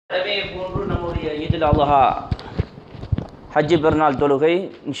அதே போன்று நம்முடைய ஈதுல் அல்ஹா ஹஜ்ஜு பெருநாள் தொழுகை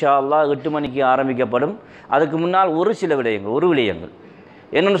இன்ஷா அல்லாஹ் 8 மணிக்கு ஆரம்பிக்கப்படும். அதுக்கு முன்னால் ஒரு விடயங்கள்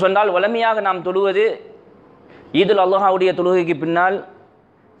என்னென்னு சொன்னால், வழமையாக நாம் தொழுவது ஈதுல் அல்ஹாவுடைய தொழுகைக்கு பின்னால்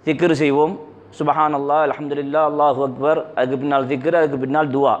திக்ர் செய்வோம். சுபஹான் அல்லாஹ், அல்ஹம்துலில்லாஹ், அல்லாஹு அக்பர், அதுக்கு பின்னால் திக்ர், அதுக்கு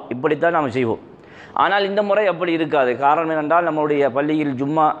பின்னால் துவா, இப்படித்தான் நாம் செய்வோம். ஆனால் இந்த முறை அப்படி இருக்காது. காரணம் என்னென்றால், நம்முடைய பள்ளியில்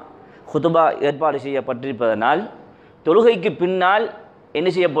ஜும்மா ஹுதுபா ஏற்பாடு செய்யப்பட்டிருப்பதனால் தொழுகைக்கு பின்னால் என்ன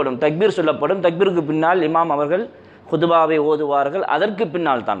செய்யப்படும், தக்பீர் சொல்லப்படும். தக்பீருக்கு பின்னால் இமாம் அவர்கள் ஹுதுபாவை ஓதுவார்கள். அதற்கு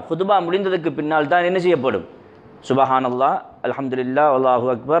பின்னால் தான், ஹுதுபா முடிந்ததுக்கு பின்னால் தான் என்ன செய்யப்படும், சுபஹான் அல்லாஹ், அல்ஹம்துலில்லாஹ், அல்லாஹு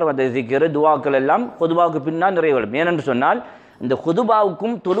அக்பர், திக்ர், துவாக்கள் எல்லாம் ஹுதுபாவுக்கு பின்னால் நிறைவேறும். ஏனென்று சொன்னால், இந்த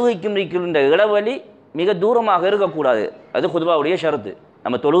ஹுதுபாவுக்கும் தொழுகைக்கும் இருக்கின்ற இடைவெளி மிக தூரமாக இருக்கக்கூடாது. அது ஹுதுபாவுடைய ஷரத்து.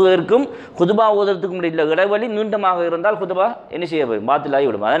 நம்ம தொழுவதற்கும் ஹுதுபா ஓதுறதுக்கும் உள்ள இடைவெளி நீண்டமாக இருந்தால் ஹுதுபா என்ன செய்யப்படும், பாத்திலாகி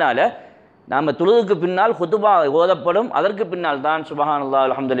விடும். அதனால் நாம் தொழுதுக்கு பின்னால் ஹுதுபா ஓதப்படும். அதற்கு பின்னால் தான் சுபஹான் அல்லாஹ்,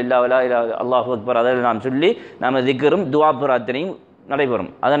 அல்ஹம்துலில்லாஹ், வலா இலாஹா இல்லல்லாஹ், அல்லாஹு அக்பர், அதில் நாம் சொல்லி நாம் திக்ரும் துவா பிரார்த்தனையும்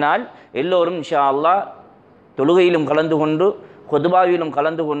நடைபெறும். அதனால் எல்லோரும் இன்ஷா அல்லாஹ் தொழுகையிலும் கலந்து கொண்டு ஹுதுபாவிலும்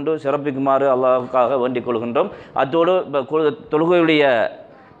கலந்து கொண்டு சிறப்பிக்குமாறு அல்லாஹுக்காக வேண்டிக் கொள்கின்றோம். அத்தோடு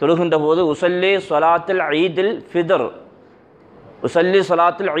தொழுகின்ற போது உசல்லி ஸலாத்துல் ஈதுல் ஃபித்ர், உசல்லி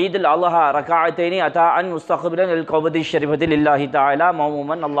ஸலாத்துல் ஈதுல் அல்ஹா ரக்அத்தைனி அதாஅன் முஸ்தக்பிலன் லில் கௌபதி ஷரீஃபத்தி லில்லாஹி தஆலா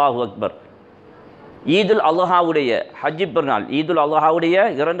மௌமூமன், அல்லாஹு அக்பர். ஈதுல் அல்ஹாவுடைய ஹஜ்ஜு பெருநாள் ஈதுல் அல்ஹாவுடைய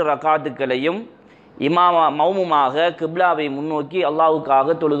 2 ரக்காத்துக்களையும் மௌமுமாக கிப்லாவை முன்னோக்கி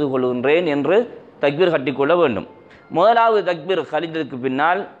அல்லாஹுக்காக தொழுது கொள்கின்றேன் என்று தக்பீர் கட்டிக்கொள்ள வேண்டும். முதலாவது தக்பீர் கழிந்ததுக்கு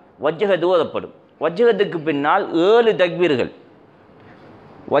பின்னால் வஜ்ஹத் ஓதப்படும். வஜ்ஹத்துக்கு பின்னால் 7 தக்பீர்கள்,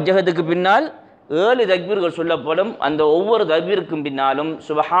 வஜ்ஹத்துக்கு பின்னால் 7 தக்பீர்கள் சொல்லப்படும். அந்த ஒவ்வொரு தக்பீருக்கும் பின்னாலும்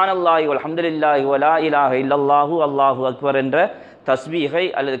சுபஹானல்லாஹி வல்ஹம்துலில்லாஹி வலா இலாஹா இல்லல்லாஹு அல்லாஹு அக்பர் என்ற தஸ்பீஹை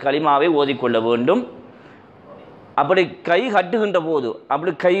அல்லது கலிமாவை ஓதிக்கொள்ள வேண்டும். அப்படி கை கட்டுகின்ற போது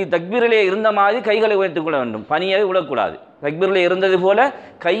அப்படி தக்பீரிலே இருந்த மாதிரி கைகளை உயர்த்திக் கொள்ள வேண்டும். பனியை விடக்கூடாது. தக்பீரிலே இருந்தது போல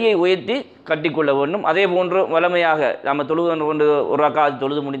கையை உயர்த்தி கட்டிக்கொள்ள வேண்டும். அதே போன்று வளமையாக நம்ம தொழுது கொண்டு ஒரு ரக்காத்து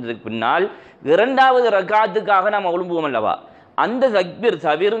தொழுது முடிந்ததுக்கு பின்னால் 2வது ரக்காத்துக்காக நாம் ஒழும்புவோம் அல்லவா, அந்த தக்பீர்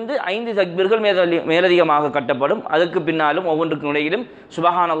தவிர்ந்து 5 தக்பீர்கள் மேலதிகமாக கட்டப்படும். அதற்கு பின்னாலும் ஒவ்வொன்றுக்கு இடையிலும்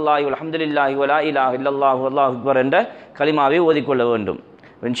சுபஹானல்லாஹி வல்ஹம்துலில்லாஹி வலா இலாஹா இல்லல்லாஹு அல்லாஹு அக்பர் என்ற கலிமாவை ஓதிக்கொள்ள வேண்டும்.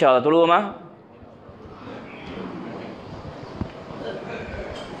 இன்ஷா அல்லாஹ் தொழுவோமா?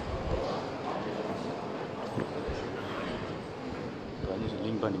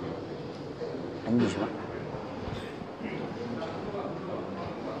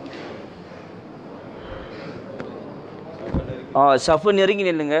 சஃபு நெருங்கி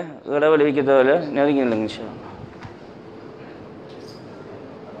நில்லுங்க, இடைவெளி வைக்க தேவையில்லை, நெருங்கி நில்லுங்க. இன்ஷா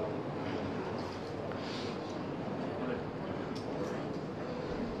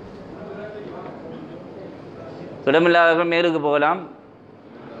இடமில்லாதவர்கள் மேலுக்கு போகலாம்.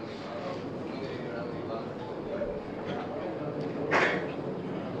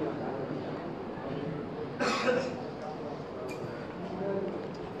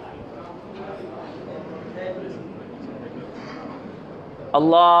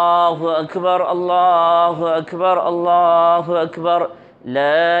 அல்லாஹு அக்பர், அல்லாஹு அக்பர், அல்லாஹு அக்பர்,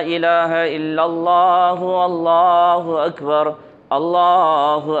 லா இலாஹா இல்லல்லாஹு, அல்லாஹு அக்பர்,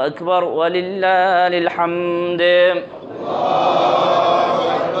 அல்லாஹு அக்பர், வலில்லாஹில் ஹம்து.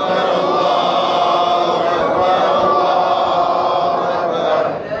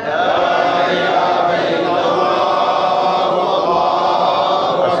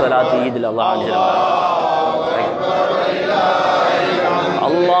 அஸ்ஸலாத்து ஈதுல் அல்ஹா.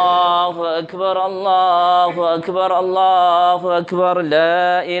 அல்லாஹு அக்பர், அல்லாஹு அக்பர், அல்லாஹு அக்பர், லா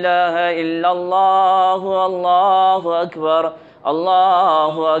இலாஹா இல்லல்லாஹு, அல்லாஹு அக்பர்,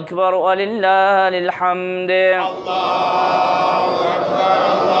 அல்லாஹு அக்பர், வலில்லாஹில் ஹம்து. அல்லாஹு அக்பர்,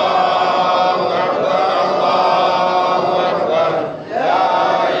 அல்லாஹு அக்பர், அல்லாஹு அக்பர், லா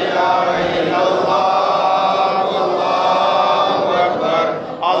இலாஹா இல்லல்லாஹு, அல்லாஹு அக்பர்,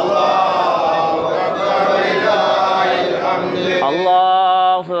 அல்லாஹு அக்பர், வலில்லாஹில் ஹம்து.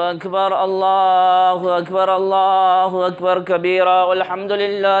 அல்லாஹு அக்பர், அல்லாஹு அக்பர், அல்லாஹு அக்பர் கபீரா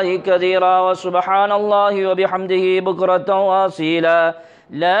வல்ஹம்துலில்லாஹி கதீரா வ சுப்ஹானல்லாஹி வ பிஹம்திஹி புக்ரத்தன் வ அஸீலா.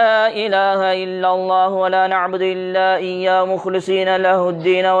 லா இலாஹா இல்லல்லாஹு வ லா நஅ்புது இல்லா இய்யாஹு முக்லிஸீன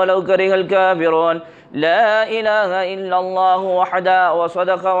லஹுத்தீன வலவ் கரிஹல் காஃபிரூன். லா இலாஹா இல்லல்லாஹு வஹ்தா வ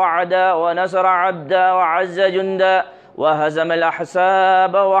ஸதக வஅதா வ நஸர அப்தா வ அஸ்ஸ ஜுந்தா வ ஹஸமல்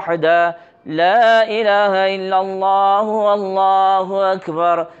அஹ்ஸாப வஹ்தா. لا إله إلا الله والله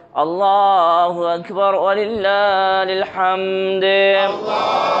أكبر الله أكبر ولله الحمد.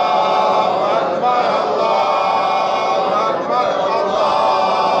 الله أكبر الله أكبر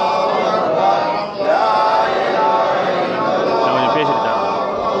الله أكبر لا إله إلا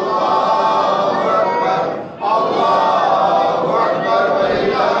الله.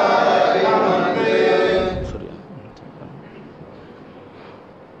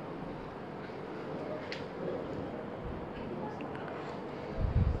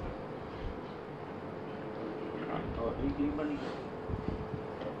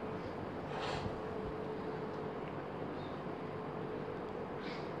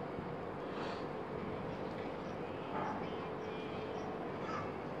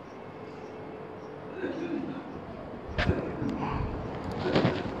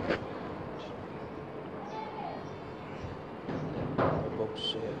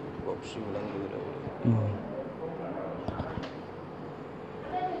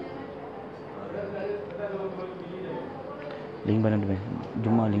 லிங்க் பண்ணிட்டு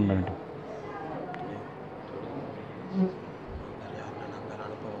ஜும்மா லிங்க் பண்ணிட்டு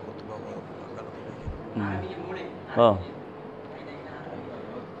ஓ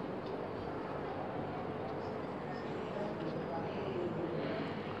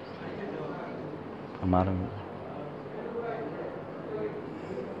हमारा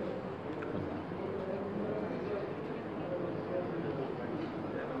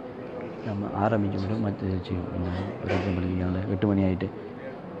நம்ம ஆரம்பிக்க விட மற்ற படிக்கிறாங்க 8 மணி ஆகிட்டு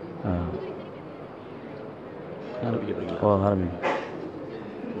ஓ ஆரம்பிக்கும்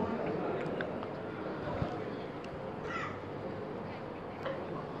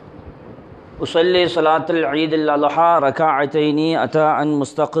أصلي صلاة العيد الأضحى ركعتين أتاء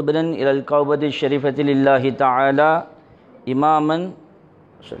مستقبلا إلى الكعبة الشريفة لله تعالى إماما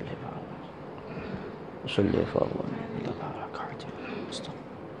أصلي فرضا ركعتين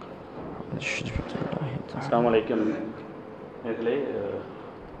السلام عليكم நேயர்களே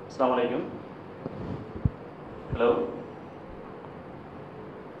السلام عليكم hello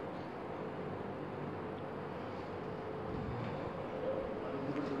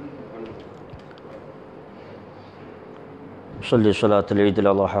صلي صلاة العيد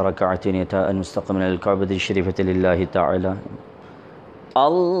الأضحى ركعتين يتاء مستقبلا إلى الكعبة الشريفة لله تعالى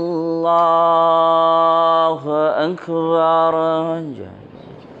الله أكبر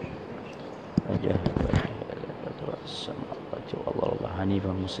السماوات والأرض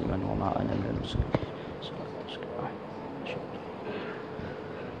حنيفا مسلما وما أنا من المسلمين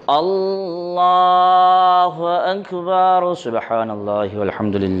الله أكبر سبحان الله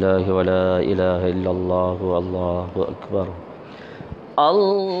والحمد لله ولا إله إلا الله والله أكبر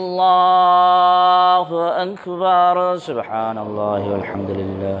الله أكبر سبحان الله والحمد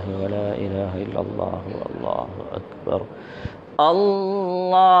لله ولا إله إلا الله والله أكبر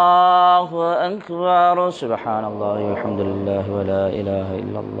الله أكبر سبحان الله والحمد لله ولا إله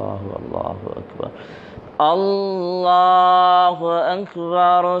إلا الله والله أكبر الله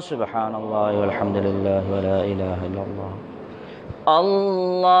أكبر سبحان الله والحمد لله ولا إله إلا الله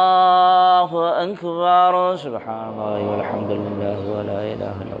الله أكبر سبحان الله والحمد لله ولا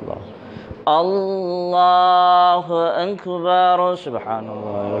إله إلا الله الله أكبر سبحان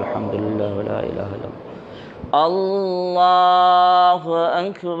الله والحمد لله ولا إله إلا الله الله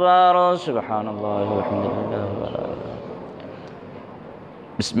أكبر سبحان الله والحمد لله ولا إله إلا الله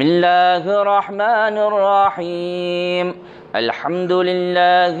بسم الله الرحمن الرحيم الحمد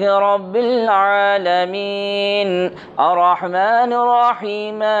لله رب العالمين الرحمن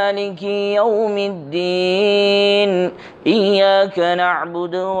الرحيم مالك يوم الدين إياك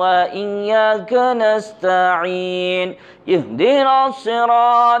نعبد وإياك نستعين اهدنا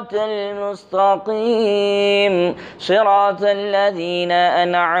الصراط المستقيم صراط الذين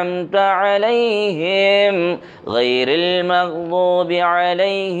أنعمت عليهم غير المغضوب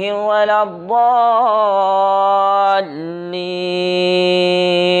عليهم ولا الضالين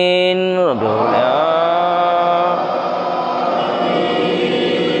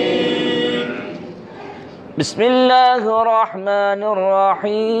بسم الله الرحمن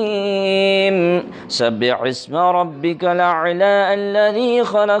الرحيم سبح اسم ربك الأعلى الذي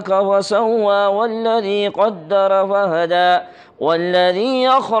خلق وسوى والذي قدر فهدى والذي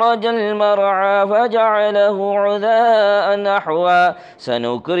أخرج المرعى فجعله غثاء نحوا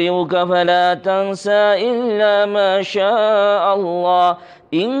سنقرئك فلا تنسى إلا ما شاء الله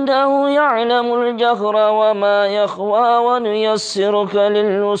إنه يعلم الجهر وما يخفى ونيسرك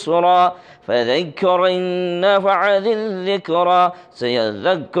لليسرى فذكر إن نفعت الذكرى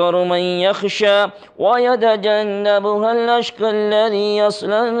سيذكر من يخشى ويتجنبها الأشقى الذي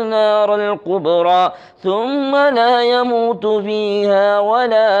يصلى النار الكبرى ثم لا يموت فيها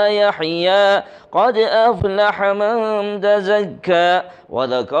ولا يحيا قد أفلح من تزكى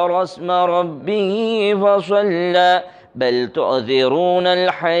وذكر اسم ربه فصلى بل تؤثرون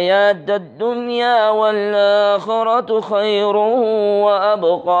الحياة الدنيا والآخرة خير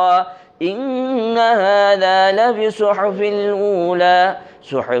وأبقى إن هذا لفي صحف الأولى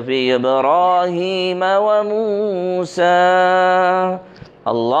صحف إبراهيم وموسى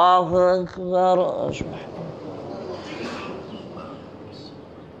الله أكبر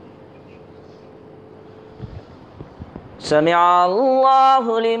سمع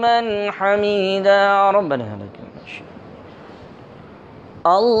الله لمن حمده ربنا لك الحمد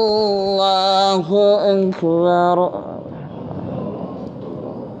الله أكبر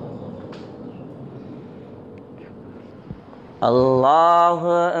الله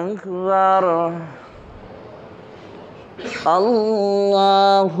أكبر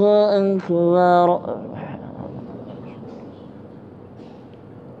الله أكبر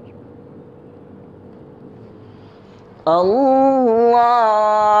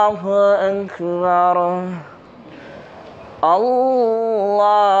الله أكبر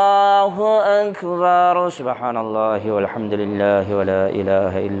الله أكبر سبحان الله والحمد لله ولا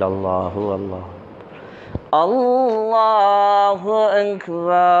إله إلا الله والله الله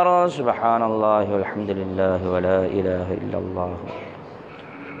أكبر سبحان الله والحمد لله ولا إله إلا الله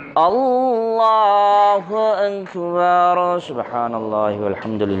الله أكبر سبحان الله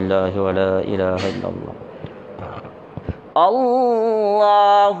والحمد لله ولا إله إلا الله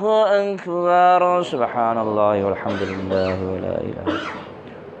الله أكبر سبحان الله والحمد لله ولا إله إلا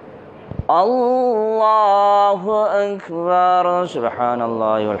الله الله أكبر سبحان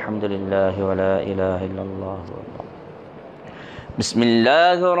الله والحمد لله ولا إله إلا الله بسم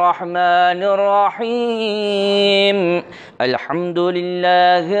الله الرحمن الرحيم الحمد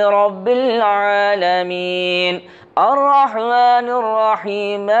لله رب العالمين الرحمن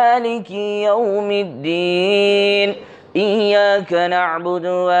الرحيم مالك يوم الدين إياك نعبد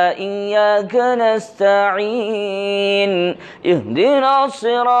وإياك نستعين اهدنا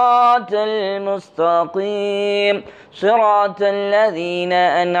الصراط المستقيم صراط الذين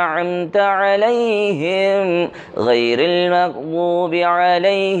أنعمت عليهم غير المغضوب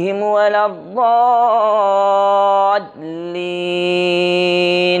عليهم ولا الضالين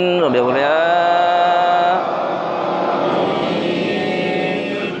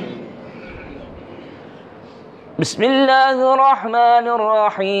بسم الله الرحمن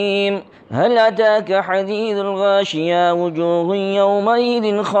الرحيم هل أتاك حديث الغاشية وجوه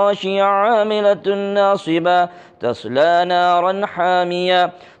يومئذ خاشعة عاملة ناصبة تصلى نارا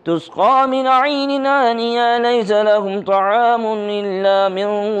حامية تسقى من عين آنية ليس لهم طعام إلا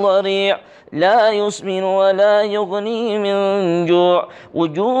من ضريع لا يسمن ولا يغني من جوع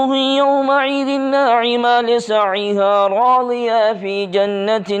وجوه يومئذ ناعمة لسعيها راضية في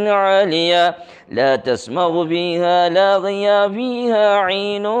جنة عالية لا تسمع فيها لاغيا فيها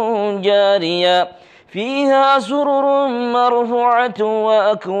عين جارية فيها سرر مرفوعة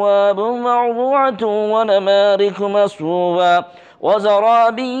وأكواب موضوعة ونمارق مصفوفة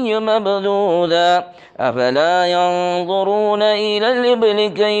وزرابي مبذوذة أفلا ينظرون إلى الإبل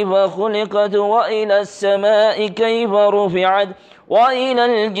كيف خلقت وإلى السماء كيف رفعت وإلى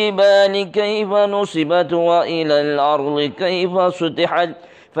الجبال كيف نصبت وإلى الأرض كيف سطحت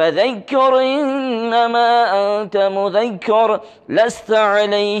فذكر إنما أنت مذكر لست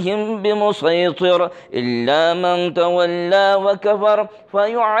عليهم بمسيطر إلا من تولى وكفر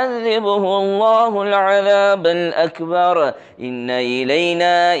فيعذبه الله العذاب الأكبر إن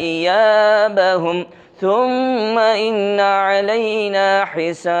إلينا إيابهم ثم إن علينا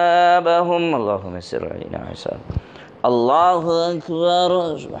حسابهم اللهم يسر علينا حسابهم الله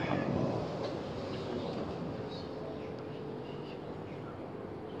أكبر سبحان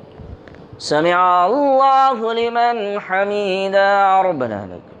سمع الله لمن حمده ربنا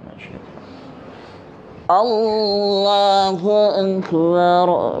لك الحمد الله أكبر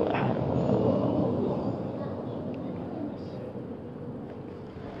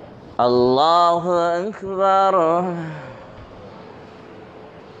الله أكبر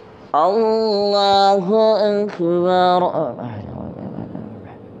الله أكبر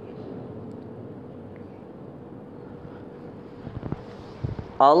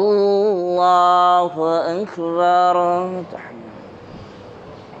الله أكبر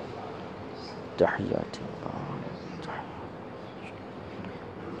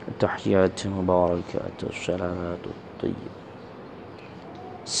تحيات مباركات الصلوات الطيبة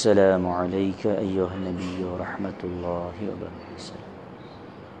السلام عليك أيها النبي ورحمة الله وبركاته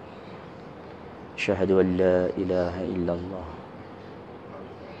أشهد أن لا إله إلا الله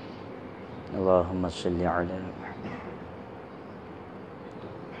اللهم صل على محمد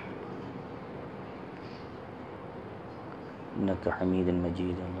إنك حميد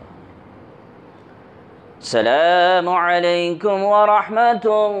مجيد الله السلام عليكم ورحمة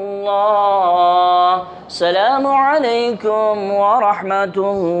الله السلام عليكم ورحمة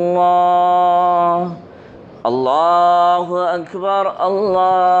الله الله أكبر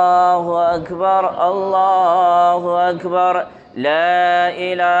الله أكبر الله أكبر لا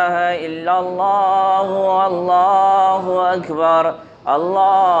إله إلا الله الله أكبر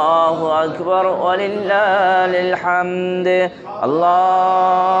அல்லாஹு அக்பர் வலில்லாஹில் ஹம்து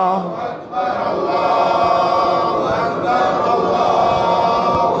அல்லாஹு அக்பர் அல்லாஹு அக்பர்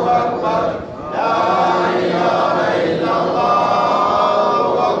அல்லாஹு அக்பர் லா இலாஹ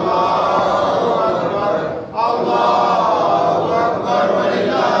இல்லல்லாஹ் அல்லாஹு அக்பர் அல்லாஹு அக்பர்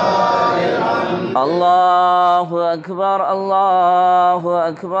வலில்லாஹில் ஹம்து அல்லாஹு அக்பர் அல்லாஹு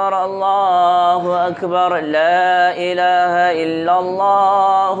அக்பர் அல்லாஹு அக்பர் லா இலாஹ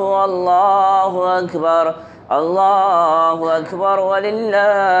இல்லல்லாஹு அல்லாஹு அக்பர் அல்லாஹு அக்பர்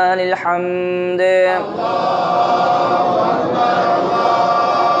வலில்லாஹில் ஹம்து அல்லாஹு அக்பர்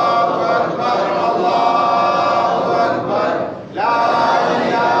அல்லாஹு அக்பர் அல்லாஹு அக்பர் லா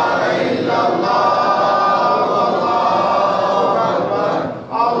இலாஹ இல்லல்லாஹு அல்லாஹு அக்பர்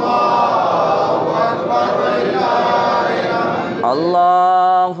அல்லாஹு அக்பர் வலில்லாஹில் ஹம்து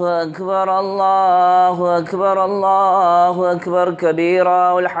அல்லாஹு அக்பர் அல்லாஹு அக்பர் அல்லாஹு அக்பர் கபீரா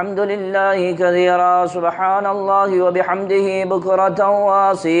வல்ஹம்துலில்லாஹி கதீரா சுப்ஹானல்லாஹி வபிஹம்திஹி புக்ரத்தன்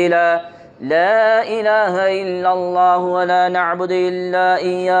வாசீலா லா இலாஹ இல்லல்லாஹு வலா நஅ்புது இல்லா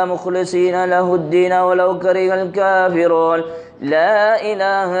இய்யா முக்லிஸீன லஹுத்தீன வலவ் கரிஹல் காஃபிரூன் லா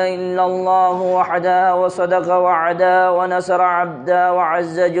இலாஹ இல்லல்லாஹு வஹ்தா வஸதக வஅதா வநஸர அப்தா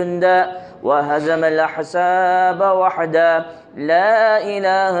வஅஸ்ஸ ஜுந்தா وهزم الأحساب وحدا لا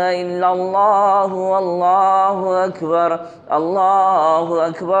إله إلا الله والله أكبر الله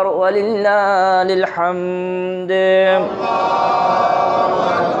أكبر ولله الحمد الله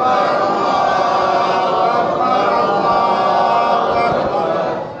أكبر الله أكبر الله أكبر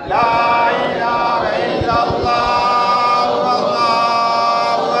لا إله إلا الله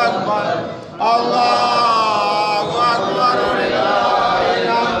والله أكبر الله أكبر ولله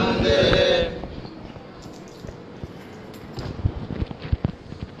الحمد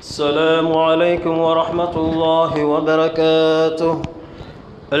السلام عليكم ورحمة الله وبركاته.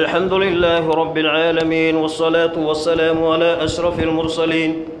 الحمد لله رب العالمين والصلاة والسلام على أشرف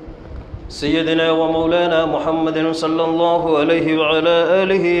المرسلين سيدنا ومولانا محمد صلى الله عليه وعلى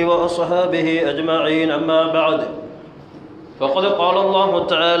آله وأصحابه أجمعين. أما بعد فقد قال الله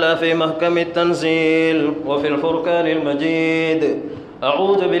تعالى في محكم التنزيل وفي الفرقان المجيد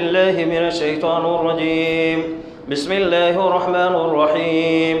أعوذ بالله من الشيطان الرجيم بسم الله الرحمن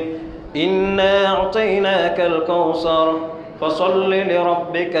الرحيم إنا أعطيناك الكوثر فصل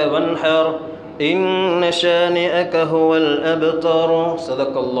لربك وانحر إن شانئك هو الأبتر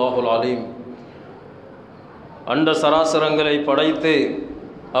صدق الله العليم. அண்ட சராசரங்களை படைத்து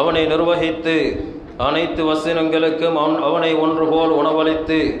அவனை நிர்வகித்து அனைத்து வசனங்களுக்கும் அவனை ஒன்றுபோல்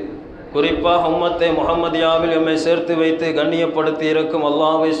உணவளித்து குறிப்பாக உம்மத்தை முஹம்மதியாவில் எம்மை சேர்த்து வைத்து கண்ணியப்படுத்தி இருக்கும்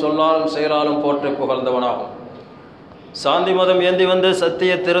அல்லாஹ்வை சொல்லாலும் செயலாலும் போற்றி புகழ்ந்தவனாகும். சாந்தி மதம் ஏந்தி வந்த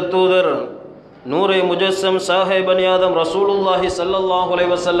சத்திய திருத்தூதர் நூரை முஜஸ்ஸம் சாஹிப் பனியாதம் ரசூலுல்லாஹி ஸல்லல்லாஹு அலைஹி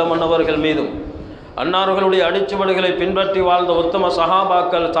வஸல்லம் அன்னவர்கள் மீதும் அன்னார்களுடைய அடிச்சுவடுகளை பின்பற்றி வாழ்ந்த உத்தம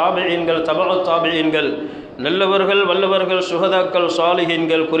சஹாபாக்கள், தாபிஈன்கள், தபஉ தாபிஈன்கள், நல்லவர்கள், வல்லவர்கள், சுஹதாக்கள்,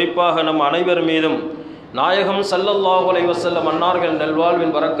 சாலிஹீன்கள், குறிப்பாக நம் அனைவர் மீதும் நாயகம் ஸல்லல்லாஹு அலைஹி வஸல்லம் அன்னார்கள்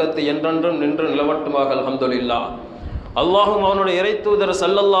நல்வாழ்வின் பரக்கத்து என்றென்றும் நின்று நிலவட்டுமாக. அல்ஹம்துலில்லாஹ். அல்லாஹும் அவனுடைய இறைத்தூதர்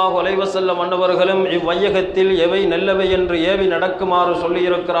ஸல்லல்லாஹு அலைஹி வஸல்லம் அன்னவர்களும் இவ்வையகத்தில் எவை நல்லவை என்று ஏவி நடக்குமாறு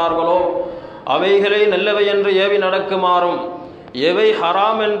சொல்லியிருக்கிறார்களோ அவைகளை நல்லவை என்று ஏவி நடக்குமாறும், எவை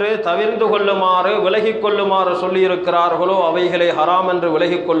ஹராம் என்று தவிர்ந்து கொள்ளுமாறு விலகிக் கொள்ளுமாறு சொல்லியிருக்கிறார்களோ அவைகளை ஹராம் என்று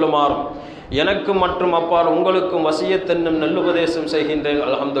விலகிக் கொள்ளுமாறும் எனக்கும் மற்றும் அப்பால் உங்களுக்கும் வசியத் என்னும் நல்லுபதேசம் செய்கின்றேன்.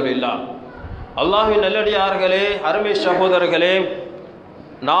 அல்ஹம்துலில்லாஹ். அல்லாஹ்வின் நல்லடியார்களே, அருமை சகோதரர்களே,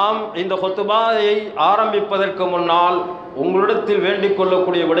 நாம் இந்த ஹுத்பாவை ஆரம்பிப்பதற்கு முன்னால் உங்களிடத்தில் வேண்டிக்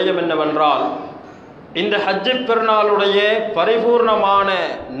கொள்ளக்கூடிய விடயம் என்னவென்றால், இந்த ஹஜ்ஜி பெருநாளுடைய பரிபூர்ணமான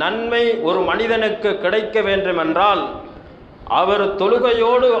நன்மை ஒரு மனிதனுக்கு கிடைக்க வேண்டுமென்றால் அவர்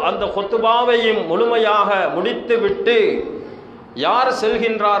தொழுகையோடு அந்த ஹுத்பாவையும் முழுமையாக முடித்துவிட்டு யார்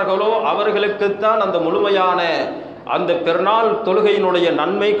செல்கின்றார்களோ அவர்களுக்குத்தான் அந்த முழுமையான அந்த பெருநாள் தொழுகையினுடைய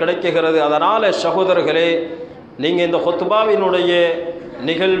நன்மை கிடைக்குகிறது. அதனால் சகோதரர்களே, நீங்கள் இந்த ஹுத்பாவினுடைய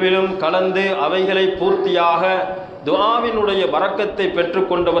நிகழ்விலும் கலந்து அவைகளை பூர்த்தியாக துஆவினுடைய பரக்கத்தை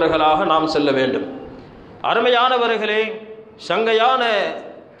பெற்றுக்கொண்டவர்களாக நாம் செல்ல வேண்டும். அருமையானவர்களே, சங்கையான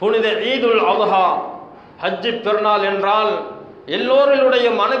புனித ஈதுல் அல்ஹா ஹஜ்ஜி பெருநாள் என்றால் எல்லோருடைய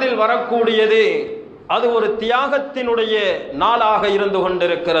மனதில் வரக்கூடியது அது ஒரு தியாகத்தினுடைய நாளாக இருந்து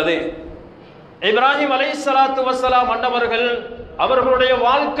கொண்டிருக்கிறது. இப்ராஹிம் அலைஹிஸ்ஸலாத்து வஸ்ஸலாம் அன்னவர்கள் அவர்களுடைய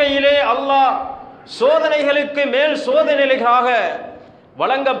வாழ்க்கையிலே அல்லாஹ் சோதனைகளுக்கு மேல் சோதனைகளாக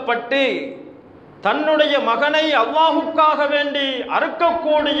வழங்கப்பட்டு தன்னுடைய மகனை அல்லாஹுக்காக வேண்டி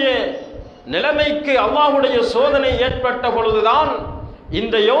அறுக்கக்கூடிய நிலைமைக்கு அல்லாஹுடைய சோதனை ஏற்பட்ட பொழுதுதான்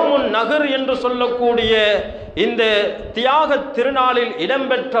இந்த யௌமுன் நஹர் என்று சொல்லக்கூடிய இந்த தியாக திருநாளில்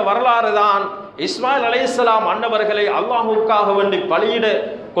இடம்பெற்ற வரலாறு தான் இஸ்மாயில் அலைஹிஸ்ஸலாம் அன்னவர்களை அல்லாஹ்வுக்காக வேண்டி பலியிட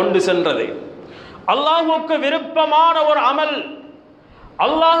கொண்டு சென்றது. அல்லாஹ்வுக்கு விருப்பமான ஒரு அமல்,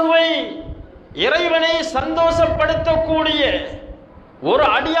 அல்லாஹ்வை இறைவனை சந்தோஷப்படுத்தக்கூடிய ஒரு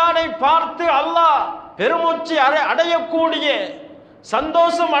அடியானை பார்த்து அல்லாஹ் பெருமூச்சு அடையக்கூடிய,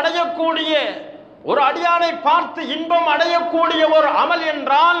 சந்தோஷம் அடையக்கூடிய ஒரு அடியானை பார்த்து இன்பம் அடையக்கூடிய ஒரு அமல்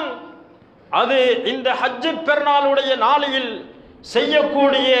என்றால் அது இந்த ஹஜ்ஜு பெருநாளுடைய நாளில்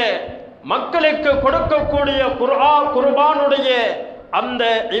செய்யக்கூடிய, மக்களுக்கு கொடுக்கக்கூடிய குர்பானுடைய அந்த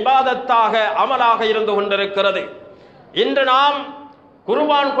இபாதத்தாக அமலாக இருந்து கொண்டிருக்கிறது. இன்று நாம்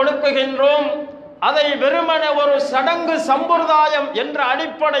குர்பான் கொடுக்குகின்றோம். அதை வெறுமன ஒரு சடங்கு சம்பிரதாயம் என்ற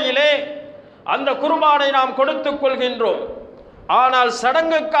அடிப்படையிலே அந்த குர்பானை நாம் கொடுத்துக் கொள்கின்றோம். ஆனால்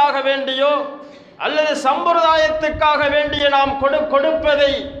சடங்குக்காக வேண்டியோ அல்லது சம்பிரதாயத்துக்காக வேண்டிய நாம்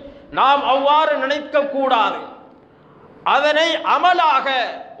கொடுப்பதை நாம் அவ்வாறு நினைக்க கூடாது. அதனை அமலாக,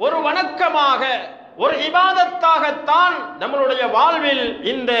 ஒரு வணக்கமாக, ஒரு இபாதத்தாகத்தான் நம்மளுடைய வாழ்வில்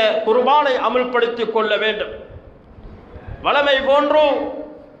இந்த குர்பானை அமல்படுத்திக் கொள்ள வேண்டும். வளமை போன்று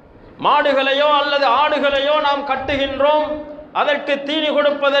மாடுகளையோ அல்லது ஆடுகளையோ நாம் கட்டுகின்றோம். அதற்கு தீனி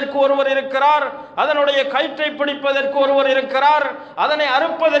கொடுப்பதற்கு ஒருவர் இருக்கிறார், அதனுடைய கயிற்றை பிடிப்பதற்கு ஒருவர் இருக்கிறார், அதனை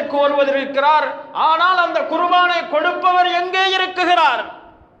அறுப்பதற்கு ஒருவர் இருக்கிறார். ஆனால் அந்த குர்பானை கொடுப்பவர் எங்கே இருக்குகிறார்?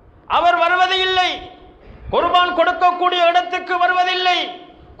 அவர் வருவது இல்லை. குர்பான் கொடுக்கக்கூடிய இடத்துக்கு வருவதில்லை.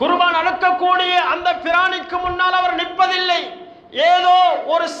 குர்பான் அறுக்கக்கூடிய அந்த பிராணிக்கு முன்னால் அவர் நிற்பதில்லை. ஏதோ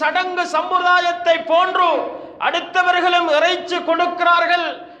ஒரு சடங்கு சம்பிரதாயத்தை போன்று அடுத்தவர்களும் இறைச்சி கொடுக்கிறார்கள்,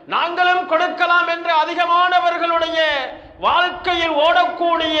 நாங்களும் கொடுக்கலாம் என்று அதிகமானவர்களுடைய வாழ்க்கையில்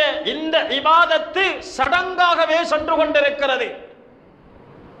ஓடக்கூடிய இந்த இபாதத்து சடங்காகவே சென்று கொண்டிருக்கிறது.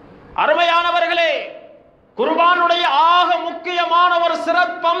 அருமையானவர்களே, குர்பானுடைய ஆக முக்கியமான ஒரு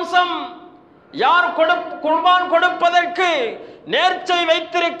சிறப்பம்சம், யார் குர்பான் கொடுப்பதற்கு நேர்ச்சை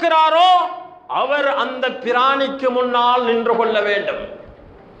வைத்திருக்கிறாரோ அவர் அந்த பிராணிக்கு முன்னால் நின்று கொள்ள வேண்டும்.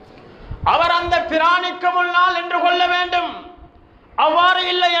 அவர் அந்த பிராணிக்கு முன்னால் நின்று கொள்ள வேண்டும். அவ்வாறு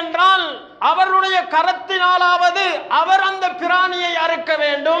இல்லை என்றால் அவருடைய கரத்தினாலாவது அவர் அந்த பிராணியை அறுக்க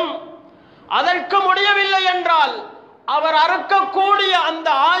வேண்டும். அதற்கு முடியவில்லை என்றால் அவர் அறுக்கக்கூடிய அந்த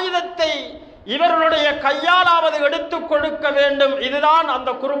ஆயுதத்தை இவர்களுடைய கையாலாவது எடுத்துக் கொடுக்க வேண்டும். இதுதான்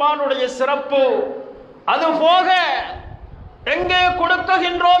அந்த குர்பானுடைய சிறப்பு. அதுபோக எங்கே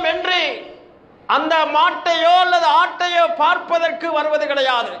கொடுக்குகின்றோம் என்று அந்த மாட்டையோ அல்லது ஆட்டையோ பார்ப்பதற்கு வருவது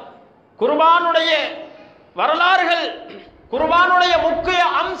கிடையாது. குர்பானுடைய வரலாறுகள், குர்பானுடைய முக்கிய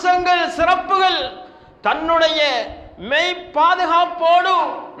அம்சங்கள், சிறப்புகள் தன்னுடைய மெய் பாதுகாப்போடு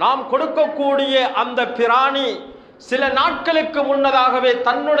நாம் கொடுக்கக்கூடிய அந்த பிராணி சில நாட்களுக்கு முன்னதாகவே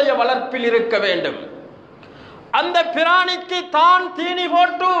தன்னுடைய வளர்ப்பில் இருக்க வேண்டும். அந்த பிராணிக்கு தான் தீனி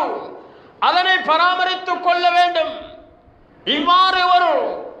போட்டு அதனை பராமரித்துக் கொள்ள வேண்டும். இவ்வாறு ஒரு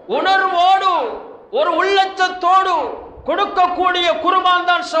உணர்வோடு, ஒரு உள்ளச்சத்தோடு கொடுக்கக்கூடிய குர்பான்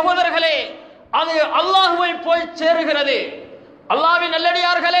தான் சகோதரர்களே அது அல்லாஹ்வை போய் சேருகிறது. அல்லாஹ்வின்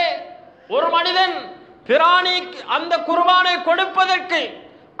நல்லடியார்களே, ஒரு மனிதன் பிராணி அந்த குர்பானை கொடுப்பதற்கு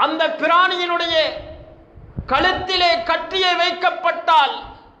அந்த பிராணியினுடைய கழுத்திலே கட்டியை வைக்கப்பட்டால்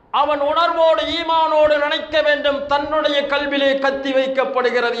அவன் உணர்வோடு, ஈமானோடு நினைக்க வேண்டும், தன்னுடைய கல்விலே கத்தி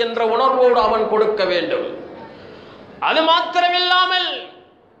வைக்கப்படுகிறது என்ற உணர்வோடு அவன் கொடுக்க வேண்டும். அது மாத்திரமில்லாமல்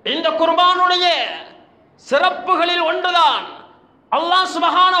இந்த குர்பானுடைய சிறப்புகளில் ஒன்றுதான் அல்லாஹ்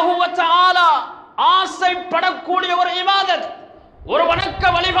சுப்ஹானஹு வ தஆலா ஆசைப்படக்கூடிய ஒரு இபாதத், ஒரு வணக்க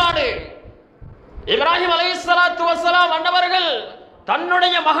வழிபாடு. இப்ராஹிம் அலைஹிஸ்ஸலாத்து வஸ்ஸலாம் அன்னவர்கள்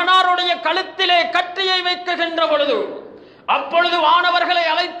தன்னுடைய மகனாருடைய கழுத்திலே கட்டியை வைக்குகின்ற பொழுது, அப்பொழுது வானவர்களை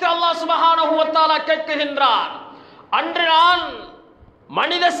அழைத்து அல்லாஹ் சுப்ஹானஹு வ தஆலா கேட்கின்றார், அன்று நான்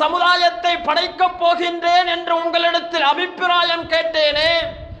மனித சமுதாயத்தை படைக்கப் போகின்றேன் என்று உங்களிடத்தில் அபிப்பிராயம் கேட்டேனே,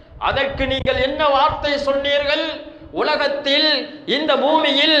 அதற்கு நீங்கள் என்ன வார்த்தை சொன்னீர்கள்? உலகத்தில், இந்த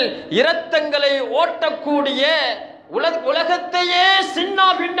பூமியில் இரத்தங்களை ஓட்டக்கூடிய, உலகத்தையே சின்ன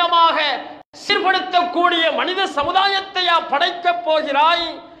பின்னமாக சீர்படுத்தக்கூடிய மனித சமுதாயத்தையா படைக்கப் போகிறாய்?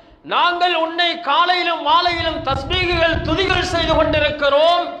 நாங்கள் உன்னை காலையிலும் மாலையிலும் தஸ்பீகுகள், துதிகள் செய்து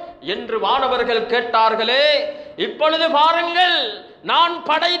கொண்டிருக்கிறோம் என்று வானவர்கள் கேட்டார்களே. இப்பொழுது பாருங்கள், நான்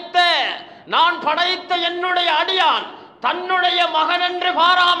படைத்த என்னுடைய அடியான் தன்னுடைய மகன் என்று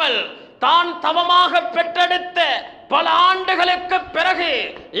பாராமல் தான் தவமாக பெற்றெடுத்த பல ஆண்டுகளுக்கு பிறகு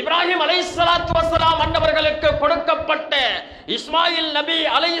இப்ராஹிம் அலைஹிஸ்ஸலாத்து வஸ்ஸலாம் அன்னவர்களுக்கு கொடுக்கப்பட்ட இஸ்மாயில் நபி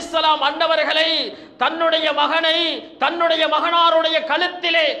அலைஹிஸ்ஸலாம் அன்னவர்களை தன்னுடைய மகனை தன்னுடைய மகனாருடைய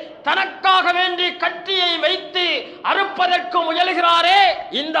கழுத்திலே தனக்காக வேண்டி கட்டியை வைத்து அறுப்பதற்கு முயல்கிறாரே,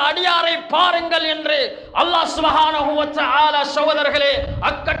 இந்த அடியாரை பாருங்கள் என்று அல்லாஹ் சுப்ஹானஹு வ தஆலா சகோதரர்களே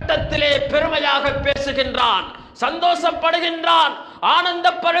அக்கட்டத்திலே பெருமையாக பேசுகின்றான், சந்தோஷப்படுகின்றான்,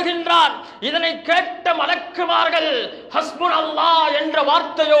 ஆனந்தப்படுகின்றான். இதனை கேட்ட மலக்குமார்கள் ஹஸ்புனல்லாஹ் என்ற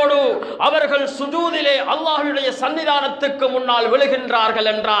வார்த்தையோடு அவர்கள் சுஜூதிலே அல்லாஹ்வுடைய சன்னிதானத்துக்கு முன்னால் விழுகின்றார்கள்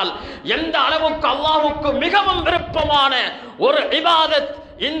என்றால் எந்த அளவுக்கு அல்லாஹ்வுக்கு மிகவும் விருப்பமான ஒரு இபாதத்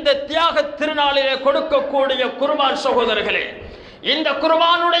இந்த தியாக திருநாளிலே கொடுக்கக்கூடிய குர்பான் சகோதரர்களே. இந்த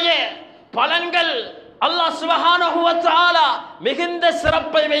குர்பானுடைய பலன்கள் அல்லாஹ் சுப்ஹானஹு வ தஆலா மிகுந்த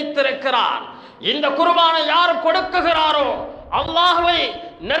சிறப்பை வைத்திருக்கிறார். இந்த குர்பானை யார் கொடுக்குகிறாரோ அல்லாஹ்வை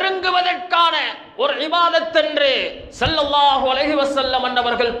நெருங்குவதற்கான ஒரு இபாதத் என்று ஸல்லல்லாஹு அலைஹி வஸல்லம்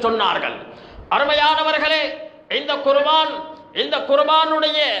அன்னவர்கள் சொன்னார்கள். அருமையானவர்களே, இந்த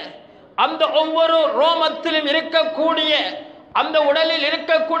குர்பானுடைய அந்த ஒவ்வொரு ரோமத்திலும் இருக்கக்கூடிய அந்த உடலில்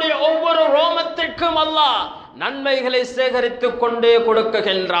இருக்கக்கூடிய ஒவ்வொரு ரோமத்திற்கும் அல்லாஹ் நன்மைகளை சேகரித்துக் கொண்டே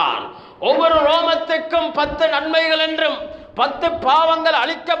கொடுக்குகின்றான். ஒவ்வொரு ரோமத்துக்கும் 10 நன்மைகள் என்றும் 10 பாவங்கள்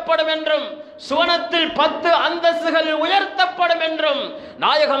அழிக்கப்படும் என்றும் சுவனத்தில் 10 அந்தஸ்துகள் உயர்த்தப்படும் என்றும்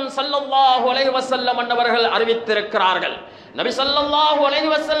நாயகம் ஸல்லல்லாஹு அலைஹி வஸல்லம் அன்னவர்கள் அறிவித்திருக்கிறார்கள். நபி ஸல்லல்லாஹு அலைஹி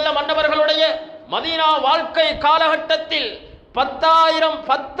வஸல்லம் அன்னவர்களுடைய மதீனா வாழ்க்கை காலகட்டத்தில்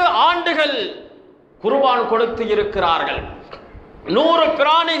 10 ஆண்டுகள் குர்பான் கொடுத்து இருக்கிறார்கள். 100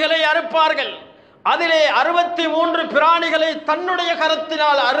 பிராணிகளை அறுப்பார்கள். அதிலே 63 பிராணிகளை தன்னுடைய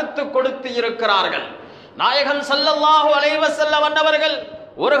கரத்தினால் அறுத்து கொடுத்து இருக்கிறார்கள். நாயகம் ஸல்லல்லாஹு அலைஹி வஸல்லம் அன்னவர்கள்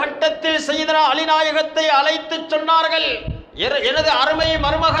ஒரு கட்டத்தில் சையதுனா அலி நாயகத்தை அழைத்து சொன்னார்கள், எனது அருமை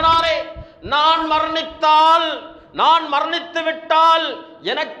மருமகனாரே, நான் மரணித்து விட்டால்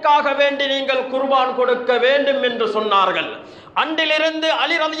எனக்காக வேண்டி நீங்கள் குர்பான் கொடுக்க வேண்டும் என்று சொன்னார்கள். அன்றிலிருந்து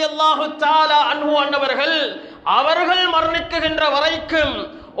அலி ரலியல்லாஹு தஆலா அன்ஹு அன்னவர்கள் அவர்கள் மரணிக்குகின்ற வரைக்கும்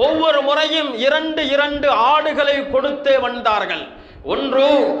ஒவ்வொரு முறையும் 2 ஆடுகளை கொடுத்தே வந்தார்கள். ஒன்று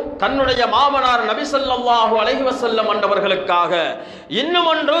தன்னுடைய மாமனார் நபி ஸல்லல்லாஹு அலைஹி வஸல்லம் அன்னவர்களுக்காக, இன்னும்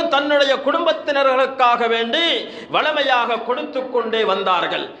ஒன்று தன்னுடைய குடும்பத்தினர்களுக்காக வேண்டி வளமையாக கொடுத்து கொண்டே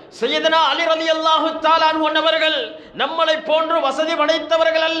வந்தார்கள். சையதுனா அலி ரலியல்லாஹு தஆலா அன்ஹு அன்னவர்கள் நம்மளை போன்று வசதி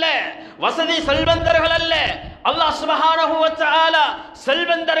படைத்தவர்கள் அல்ல, வசதி செல்வந்தர்கள் அல்ல. அல்லாஹ் சுப்ஹானஹு வ தஆலா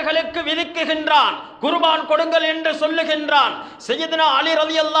செல்வந்தர்களுக்கு விதிக்குகின்றான், குர்பான் கொடுங்கள் என்று சொல்லுகின்றான். சையதுனா அலி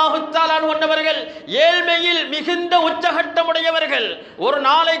ரலியல்லாஹு தஆலா அன்ஹு ஏழ்மையில் மிகுந்த உச்சகட்டமுடையவர்கள். ஒரு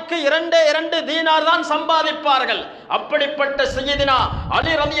நாளைக்கு 2 தீனார் தான் சம்பாதிப்பார்கள். அப்படிப்பட்ட சையதுனா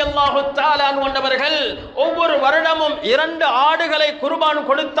அலி ரலியல்லாஹு தஆலா அன்ஹு ஒவ்வொரு வருடமும் 2 ஆடுகளை குர்பான்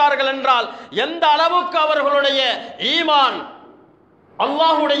கொடுத்தார்கள் என்றால் எந்த அளவுக்கு அவர்களுடைய ஈமான்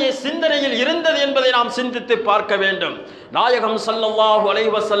அல்லாஹ்வுடைய சிந்தனையில் இருந்தது என்பதை நாம் சிந்தித்து பார்க்க வேண்டும். நாயகம் ஸல்லல்லாஹு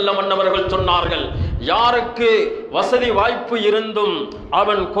அலைஹி வஸல்லம் அன்னவர்கள் சொன்னார்கள், யாருக்கு வசதி வாய்ப்பு இருந்தும்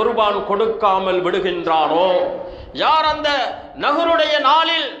அவன் குர்பான் கொடுக்காமல் விடுகின்றானோ, யார் அந்த நஹருடைய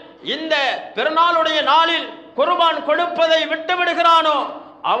நாளில் இந்த பெருநாளுடைய நாளில் குர்பான் கொடுப்பதை விட்டு விடுகிறானோ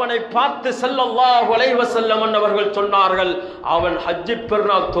அவனை பார்த்து ஸல்லல்லாஹு அலைஹி வஸல்லம் அன்னவர்கள் சொன்னார்கள், அவன் ஹஜ்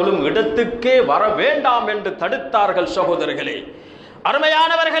பெருநாள் தொழும் இடத்துக்கே வர வேண்டாம் என்று தடுத்தார்கள். சகோதரர்களே,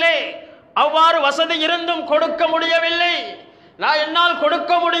 அருமையானவர்களே, அவ்வாறு வசதி இருந்தும் கொடுக்க முடியவில்லை, என்னால்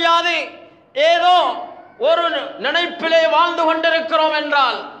கொடுக்க முடியாது, ஏதோ ஒரு நினைப்பிலே வாழ்ந்து கொண்டிருக்கிறோம்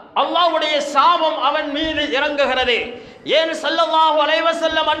என்றால் அல்லாஹ்வுடைய சாபம் அவன் மீது இறங்குகிறது. ஏன் ஸல்லல்லாஹு அலைஹி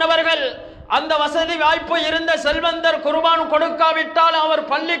வஸல்லம் அன்னவர்கள் அந்த வசதி வாய்ப்பு இருந்த செல்வந்தர் குர்பான் கொடுக்காவிட்டால் அவர்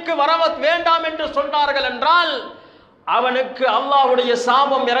பள்ளிக்கு வர வேண்டாம் என்று சொன்னார்கள் என்றால் அவனுக்கு அல்லாஹ்வுடைய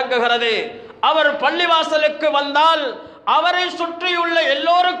சாபம் இறங்குகிறது. அவர் பள்ளிவாசலுக்கு வந்தால் அவரை சுற்றியுள்ள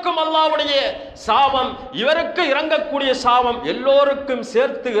எல்லோருக்கும் அல்லாஹ்வுடைய சாபம், இவருக்கு இறங்கக்கூடிய சாபம் எல்லோருக்கும்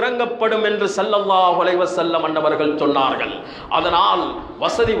சேர்த்து இறங்கப்படும் என்று ஸல்லல்லாஹு அலைஹி வஸல்லம் அன்னவர்கள் சொன்னார்கள். அதனால்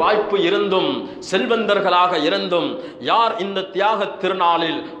வசதி வாய்ப்பு இருந்தும் செல்வந்தர்களாக இருந்தும் யார் இந்த தியாக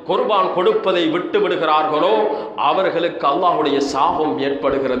திருநாளில் குர்பான் கொடுப்பதை விட்டு விடுகிறார்களோ அவர்களுக்கு அல்லாஹ்வுடைய சாபம்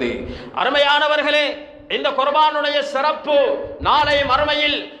ஏற்படுகிறது. அருமையானவர்களே, இந்த குர்பானுடைய சிறப்பு நாளை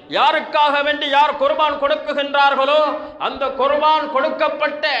மறுமையில் யாருக்காக வேண்டி யார் குர்பான் கொடுக்குகின்றார்களோ அந்த குர்பான்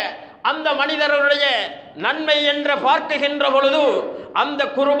கொடுக்கப்பட்ட அந்த மனிதருடைய நன்மை என்று பார்க்குகின்ற பொழுது அந்த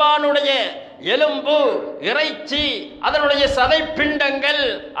குர்பானுடைய எலும்பு, இறைச்சி, அதனுடைய சதைப்பிண்டங்கள்,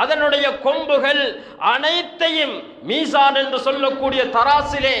 அதனுடைய கொம்புகள் அனைத்தையும் மீசான் என்று சொல்லக்கூடிய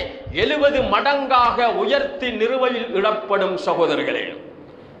தராசிலே 70 மடங்காக உயர்த்தி நிறுவையில் இடப்படும். சகோதரர்களே,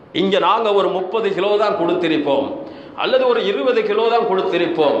 இங்க நாங்க ஒரு 30 கிலோ தான் கொடுத்திருப்போம். அல்லது ஒரு 20 கிலோ தான்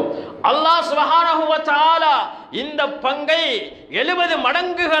கொடுத்திருப்போம். அல்லாஹ் சுப்ஹானஹு வ தஆலா இந்த பங்கை 70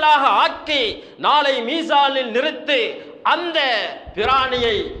 மடங்குகளாக ஆக்கி நாளை மீசானில் நிறுத்தி அந்த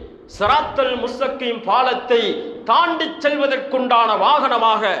பிராணியை சிராத்துல் முஸ்தகீம் பாலத்தை தாண்டி செல்வதற்குண்டான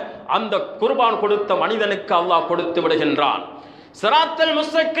வாகனமாக அந்த குர்பான் கொடுத்த மனிதனுக்கு அல்லாஹ் கொடுத்து விடுகின்றான். சிராத்துல்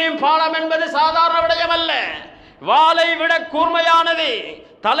முஸ்தகீம் பாலம் என்பது சாதாரண விடயமல்ல. வாளை விட கூர்மையானது,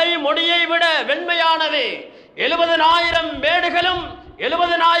 தலைமுடியை விட வெண்மையானது. 70,000 மேடுகளும்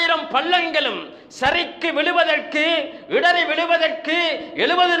 70,000 பள்ளங்களும் சரிக்கு விழுவதற்கு, இடறி விழுவதற்கு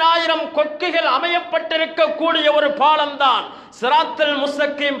 70,000 கொக்குகள் அமையப்பட்டிருக்கக்கூடிய ஒரு பாலம் தான் சிராத்துல்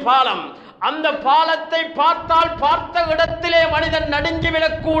முஸ்தகீம் பாலம். அந்த பாலத்தை பார்த்தால் பார்த்த இடத்திலே மனிதன் நடுங்கி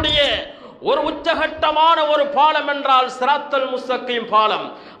விடக்கூடிய ஒரு உச்சகட்டமான ஒரு பாலம் என்றால் சிராத்துல் முஸ்தகீம் பாலம்.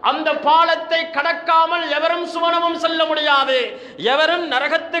 அந்த பாலத்தை கடக்காமல் எவரும் சுவனமும் செல்ல முடியாது, எவரும்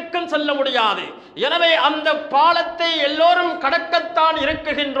நரகத்துக்கும் செல்ல முடியாது. எனவே அந்த பாலத்தை எல்லோரும் கடக்கத்தான்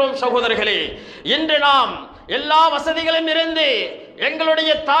இருக்குகின்றோம் சகோதரர்களே. இன்று நாம் எல்லா வசதிகளும் இருந்து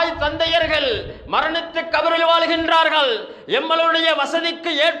எங்களுடைய தாய் தந்தையர்கள் மரணித்து கபரில் வாழ்கின்றார்கள். எங்களுடைய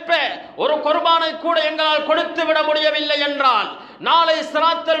வசதிக்கு ஏற்ப ஒரு குர்பானை கூட எங்களால் கொடுத்து விட முடியவில்லை என்றால் நாளை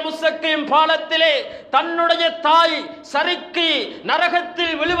சிராத்துல் முஸ்தகீம் பாலத்திலே தன்னுடைய தாய் சறுக்கி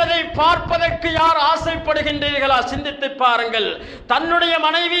நரகத்தில் விழுவதை பார்ப்பதற்கு யார் ஆசைப்படுகின்றீர்களா? சிந்தித்து பாருங்கள். தன்னுடைய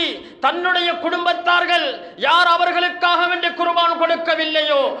மனைவி, தன்னுடைய குடும்பத்தார்கள் யார் அவர்களுக்காக வேண்டி குர்பான்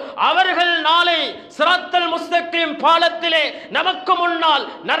கொடுக்கவில்லையோ அவர்கள் நாளை சிராத்துல் முஸ்தகீம் பாலத்திலே நமக்கு முன்னால்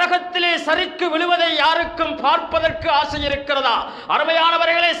நரகத்திலே சறுக்கி விழுவதை யாருக்கும் பார்ப்பதற்கு ஆசை இருக்கிறதா?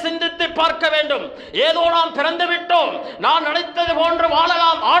 அருமையானவர்களை சிந்தித்து பார்க்க வேண்டும். ஏதோ நாம் பிறந்து விட்டோம், நான் நினைத்தது போன்று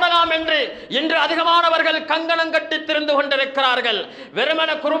வாழலாம் ஆடலாம் என்று இன்று அதிகமானவர்கள் கங்கணம் கட்டி திரிந்து கொண்டிருக்கிறார்கள். வெறுமன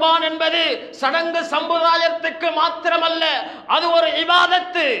குர்பான் என்பது சடங்கு சம்பிரதாயத்துக்கு மாத்திரமல்ல, அது ஒரு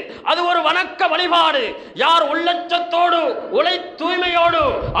இபாதத்து, அது ஒரு வணக்க வழிபாடு. யார் உள்ளச்சத்தோடு உலை தூய்மையோடு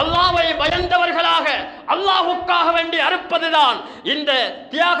அல்லாஹ்வை பயந்தவர்களாக அல்லாஹ்வுக்காக வேண்டி அறுப்பதுதான் இந்த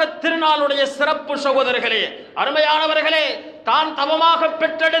தியாக திருநாளுடைய சிறப்பு சகோதரர்களே. அருமையானவர்களே, தான்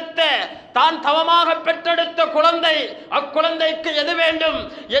தவமாக பெற்றெடுத்த குழந்தை, அக்குழந்தைக்கு எது வேண்டும்,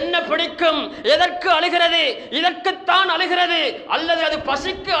 என்ன பிடிக்கும், எதற்கு அழுகிறது, இதற்குத்தான் அழுகிறது அல்லது அது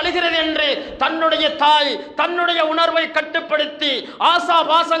பசிக்கு அழுகிறது என்று தன்னுடைய தாய் தன்னுடைய உணர்வை கட்டுப்படுத்தி, ஆசா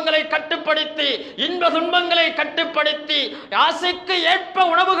பாசங்களை கட்டுப்படுத்தி, இன்ப துன்பங்களை கட்டுப்படுத்தி, ஆசைக்கு ஏற்ப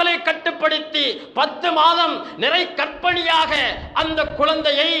உணவுகளை கட்டுப்படுத்தி 10 மாதம் நிறை கற்பணியாக அந்த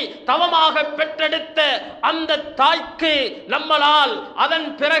குழந்தையை தவமாக பெற்றெடுத்த அந்த தாய்க்கு நம்மளால் அதன்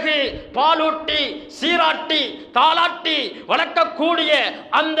பிறகு பாலூட்டி சீராட்டி தாளாட்டி வளர்க்கக்கூடிய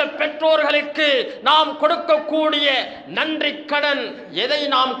அந்த பெற்றோர்களுக்கு நாம் கொடுக்கக்கூடிய நன்றி கடன் எதை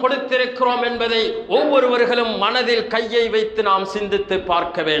நாம் கொடுத்திருக்கிறோம் என்பதை ஒவ்வொருவர்களும் மனதில் கையை வைத்து நாம் சிந்தித்து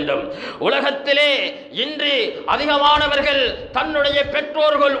பார்க்க வேண்டும். உலகத்திலே இன்று அதிகமானவர்கள் தன்னுடைய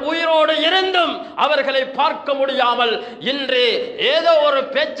பெற்றோர்கள் உயிரோடு இருந்தும் அவர்களை பார்க்க முடியாமல் இன்று ஏதோ ஒரு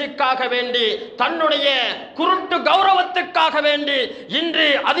பேச்சுக்காக வேண்டி, தன்னுடைய குருட்டு கௌரவத்துக்காக வேண்டி இன்று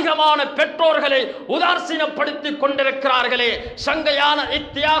அதிகமான பெற்றோர்களை உதாசீனப்படுத்திக் கொண்டிருக்கிறார்களே. சங்கையான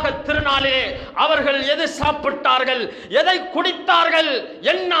இத்தியாக திருநாளிலே அவர்கள் எது சாப்பிட்டார்கள், எதை குடித்தார்கள்,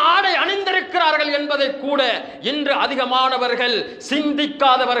 என்ன ஆடை அணிந்திருக்கிறார்கள் என்பதை கூட இன்று அதிகமானவர்கள்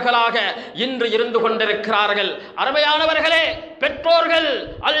சிந்திக்காதவர்களாக இன்று இருந்து கொண்டிருக்கிறார்கள். அருமையானவர்களே, பெற்றோர்கள்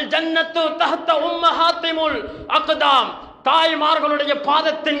அல் ஜன்னத்து தஹ்த உம்மஹாத்திமுல் அக்தாம், தாய்மார்களுடைய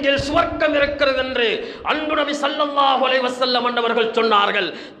பாதத்தின் கீழ் சுவர்க்கம் இருக்கிறது என்று அன்பு நபி ஸல்லல்லாஹு அலைஹி வஸல்லம் அவர்கள் சொன்னார்கள்.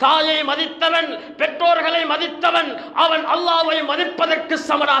 தாயை மதித்தவன், பெற்றோர்களை மதித்தவன், அவன் அல்லாஹ்வை மதிப்பதற்கு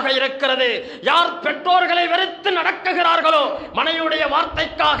சமனாக இருக்கிறது. யார் பெற்றோர்களை வெறுத்து நடக்குகிறார்களோ, மனைவியுடைய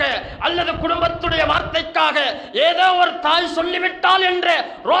வார்த்தைக்காக அல்லது குடும்பத்துடைய வார்த்தைக்காக ஏதோ ஒரு தாய் சொல்லிவிட்டால் என்ற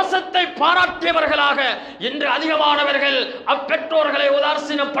ரோசத்தை பாராட்டியவர்களாக இன்று அதிகமானவர்கள் அப்பெற்றோர்களை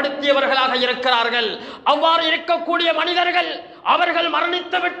உதாசீனப்படுத்தியவர்களாக இருக்கிறார்கள். அவ்வாறு இருக்கக்கூடிய மனிதர்கள் அவர்கள்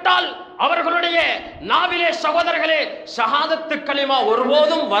மரணித்து விட்டால் அவர்களுடைய நாவிலே சகோதரர்களே ஷஹாதத்து கலிமா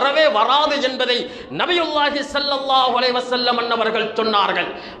ஒருபோதும் வரவே வராது என்பதை நபியுல்லாஹி ஸல்லல்லாஹு அலைஹி வஸல்லம் அவர்கள் சொன்னார்கள்.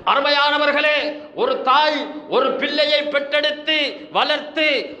 அருமையானவர்களே, ஒரு தாய் ஒரு பிள்ளையை பெற்றெடுத்து வளர்த்து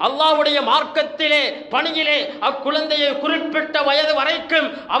அல்லாஹ்வுடைய மார்க்கத்திலே பணியிலே அக்குழந்தையை குறிப்பிட்ட வயது வரைக்கும்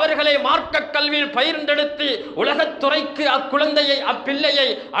அவர்களை மார்க்க கல்வியில் பயிர்ந்தெடுத்து உலகத்துறைக்கு அக்குழந்தையை அப்பிள்ளையை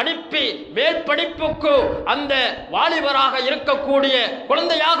அனுப்பி மேல் படிப்புக்கு அந்த வாலிபராக இருக்கக்கூடிய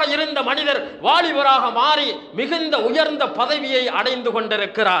குழந்தையாக இருந்த மனிதர் வாலிபராக மாறி மிகுந்த உயர்ந்த பதவியை அடைந்து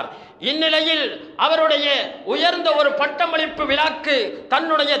கொண்டிருக்கிறார். இந்நிலையில் அவருடைய உயர்ந்த ஒரு பட்டமளிப்பு விழாக்கு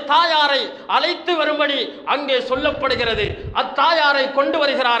தன்னுடைய தாயாரை அழைத்து வரும்படி அங்கே சொல்லப்படுகிறது. அத்தாயாரை கொண்டு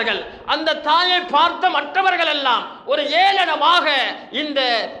வருகிறார்கள். அந்த தாயை பார்த்த மற்றவர்கள் எல்லாம் ஒரு ஏளனமாக இந்த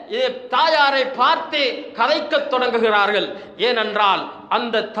தாயாரை பார்த்து கதைக்க தொடங்குகிறார்கள். ஏனென்றால்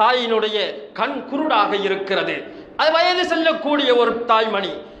அந்த தாயினுடைய கண் குருடாக இருக்கிறது. அது வயது செல்லக்கூடிய ஒரு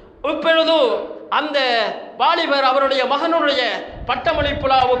தாய்மணி. இப்பொழுது அந்த வாலிபர் அவருடைய மகனுடைய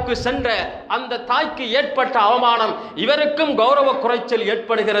பட்டமளிப்புலாவுக்கு சென்ற அந்த தாய்க்கு ஏற்பட்ட அவமானம், இவருக்கும் கௌரவ குறைச்சல்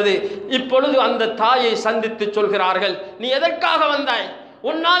ஏற்படுகிறது. இப்பொழுது அந்த தாயை சந்தித்து சொல்கிறார்கள், நீ எதற்காக வந்தாய்?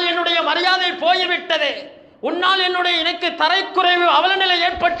 உன்னால் என்னுடைய மரியாதை போய்விட்டது. உன்னால் என்னுடைய எனக்கு தரைக்குறைவு அவலநிலை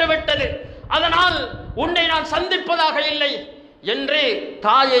ஏற்பட்டு விட்டது. அதனால் உன்னை நான் சந்திப்பதாக இல்லை என்று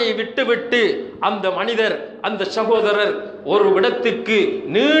தாயை விட்டுவிட்டு அந்த மனிதர், அந்த சகோதரர் ஒரு இடத்திற்கு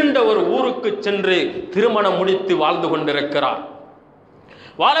நீண்ட ஒரு ஊருக்கு சென்று திருமணம் முடித்து வாழ்ந்து கொண்டிருக்கிறார்.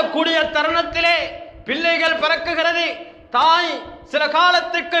 வாழக்கூடிய தருணத்திலே பிள்ளைகள் பிறக்குகிறது. தாய் சில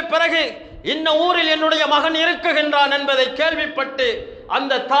காலத்துக்கு பிறகு இந்த ஊரில் என்னுடைய மகன் இருக்குகின்றான் என்பதை கேள்விப்பட்டு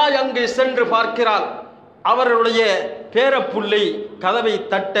அந்த தாய் அங்கு சென்று பார்க்கிறாள். அவருடைய பேரப்புள்ளை கதவை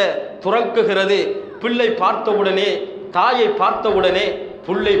தட்ட துறக்குகிறது. பிள்ளை பார்த்தவுடனே, தாயை பார்த்தவுடனே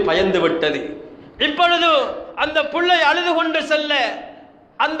புள்ளை பயந்து விட்டது. இப்பொழுது அந்த புள்ளை அழுது கொண்டு செல்ல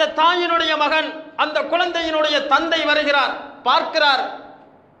அந்த தாயினுடைய மகன், அந்த குழந்தையினுடைய தந்தை வருகிறார். பார்க்கிறார்,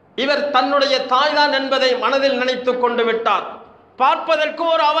 இவர் தன்னுடைய தாய்தான் என்பதை மனதில் நினைத்து கொண்டு விட்டார். பார்ப்பதற்கு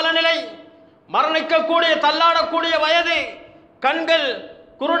ஒரு அவலநிலை, மரணிக்கக்கூடிய தள்ளாடக்கூடிய வயது, கண்கள்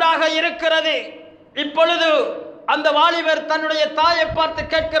குருடாக இருக்கிறது. இப்பொழுது அந்த வாலிபர் தன்னுடைய தாயை பார்த்து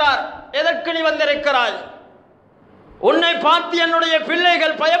கேட்கிறார், எதற்கு நீ வந்திருக்கிறாய்? உன்னை பார்த்து என்னுடைய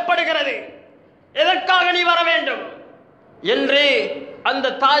பிள்ளைகள் பயப்படுகிறது, எதற்காக நீ வர வேண்டும் என்று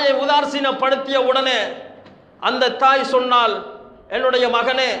அந்த தாயை உதாசீனப்படுத்திய உடனே அந்த தாய் சொன்னால், என்னுடைய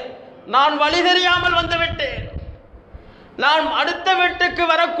மகனே, நான் வழி தெரியாமல் வந்துவிட்டேன். நான் அடுத்த வீட்டுக்கு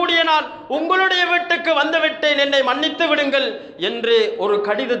வரக்கூடிய நான் உங்களுடைய வீட்டுக்கு வந்துவிட்டேன், என்னை மன்னித்து விடுங்கள் என்று ஒரு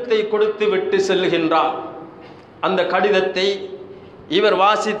கடிதத்தை கொடுத்து விட்டு செல்லுகின்றார். அந்த கடிதத்தை இவர்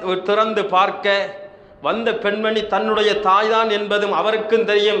திறந்து பார்க்க, வந்த பெண்மணி தன்னுடைய தாய்தான் என்பதும் அவருக்கும்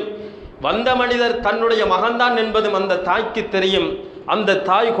தெரியும், வந்த மனிதர் தன்னுடைய மகன்தான் என்பதும் அந்த தாய்க்கு தெரியும். அந்த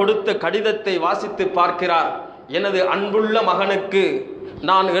தாய் கொடுத்த கடிதத்தை வாசித்து பார்க்கிறார். எனது அன்புள்ள மகனுக்கு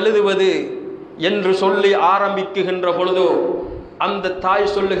நான் எழுதுவது என்று சொல்லி ஆரம்பிக்குகின்ற பொழுது அந்த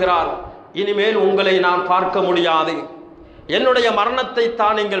தாய் சொல்லுகிறார், இனிமேல் உங்களை நான் பார்க்க முடியாது. என்னுடைய மரணத்தை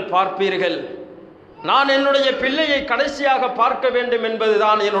தான் நீங்கள் பார்ப்பீர்கள். நான் என்னுடைய பிள்ளையை கடைசியாக பார்க்க வேண்டும்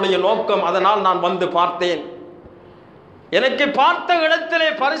என்பதுதான் என்னுடைய நோக்கம். அதனால் நான் வந்து பார்த்தேன். எனக்கு பார்த்த இடத்திலே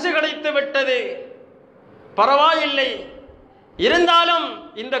பரிசு கிடைத்து விட்டது, பரவாயில்லை. இருந்தாலும்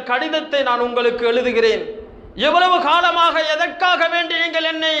இந்த கடிதத்தை நான் உங்களுக்கு எழுதுகிறேன். எவ்வளவு காலமாக எதற்காக வேண்டி நீங்கள்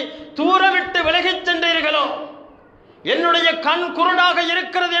என்னை தூரவிட்டு விலகிச் சென்றீர்களோ, என்னுடைய கண் குருடாக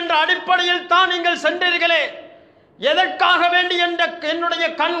இருக்கிறது என்ற அடிப்படையில் தான் நீங்கள் சென்றீர்களே, எதற்காக வேண்டி என்னுடைய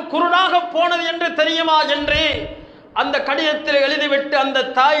கண் குருடாக போனது என்று தெரியுமா என்று அந்த கடிதத்தில் எழுதிவிட்டு அந்த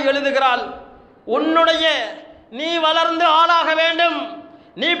தாய் எழுதுகிறாள், உன்னுடைய நீ வளர்ந்து ஆளாக வேண்டும்,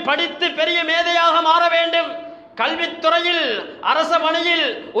 நீ படித்து பெரிய மேதையாக மாற வேண்டும், கல்வித்துறையில் அரச பணியில்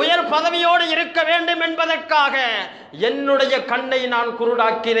உயர் பதவியோடு இருக்க வேண்டும் என்பதற்காக என்னுடைய கண்ணை நான்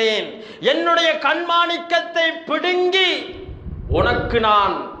குருடாக்கினேன். என்னுடைய கண்மாணிக்கத்தை பிடுங்கி உனக்கு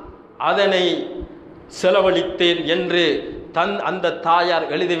நான் அதனை செலவழித்தேன் என்று அந்த தாயார்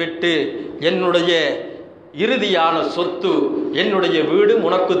எழுதிவிட்டு, என்னுடைய இறுதியான சொத்து, என்னுடைய வீடு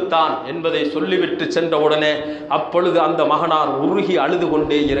உனக்குத்தான் என்பதை சொல்லிவிட்டு சென்ற உடனே அப்பொழுது அந்த மகனார் உருகி அழுது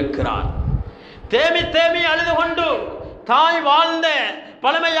கொண்டே இருக்கிறார். தேமி தேமி அழுது கொண்டு தாய் வாழ்ந்த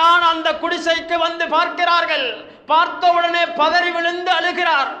பழமையான அந்த குடிசைக்கு வந்து பார்க்கிறார்கள். பார்த்தவுடனே பதறி விழுந்து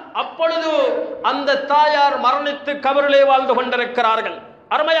அழுகிறார். அப்பொழுது அந்த தாயார் மரணித்து கபரிலே வாழ்ந்து கொண்டிருக்கிறார்கள்.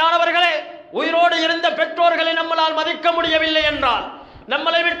 அருமையானவர்களே, உயிரோடு இருந்த பெற்றோர்களை நம்மளால் மதிக்க முடியவில்லை என்றால்,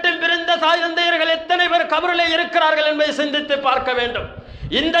 நம்மளை விட்டு பிரிந்த தாய் தந்தையர்கள் எத்தனை பேர் கபரிலே இருக்கிறார்கள் என்பதை சிந்தித்து பார்க்க வேண்டும்.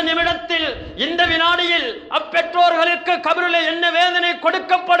 இந்த நிமிடத்தில், இந்த வினாடியில் அப்பெற்றோர்களுக்கு கபரிலே என்ன வேதனை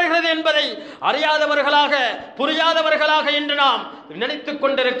கொடுக்கப்படுகிறது என்பதை அறியாதவர்களாக, புரியாதவர்களாக இன்று நாம் நினைத்துக்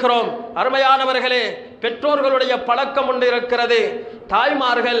கொண்டிருக்கிறோம். அருமையானவர்களே, பெற்றோர்களுடைய பழக்கம் ஒன்று இருக்கிறது.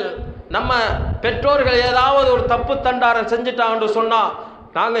 தாய்மார்கள், நம்ம பெற்றோர்கள் ஏதாவது ஒரு தப்பு தண்டாரம் செஞ்சிட்டாங்கன்னு சொன்னா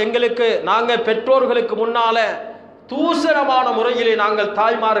நாங்கள் பெற்றோர்களுக்கு முன்னால தூசணமான முறையிலே நாங்கள்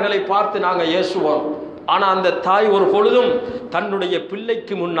தாய்மார்களை பார்த்து நாங்கள் ஏசுவோம். ஆனால் அந்த தாய் ஒரு பொழுதும் தன்னுடைய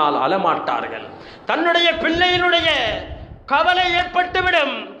பிள்ளைக்கு முன்னால் அழமாட்டார்கள். தன்னுடைய பிள்ளையினுடைய கவலை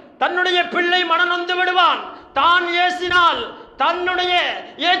ஏற்பட்டுவிடும். தன்னுடைய பிள்ளை மனநொந்து விடுவான். தான் ஏசினால், தன்னுடைய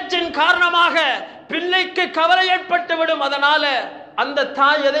ஏச்சின் காரணமாக பிள்ளைக்கு கவலை ஏற்பட்டு விடும். அதனால அந்த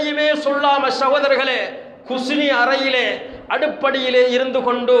தாய் எதையுமே சொல்லாம சகோதரர்களே குசினி அறையிலே அடுப்படியிலே இருந்து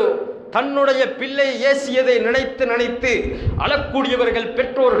கொண்டு தன்னுடைய பிள்ளை ஏசியதை நினைத்து நினைத்து அழக்கூடியவர்கள்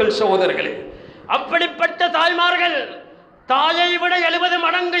பெற்றோர்கள் சகோதரர்களே. அப்படிப்பட்ட தாய்மார்கள், தாயை விட 70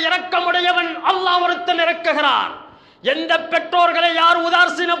 மடங்கு இரக்கமுடையவன் அல்லாஹ் ஒருத்தன் இறக்குகிறான். எந்த பெற்றோர்களை யார்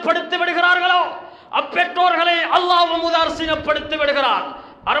உதாசீனப்படுத்தி விடுகிறார்களோ அப்பெற்றோர்களை அல்லாஹ்வும் உதாசீனப்படுத்தி விடுகிறான்.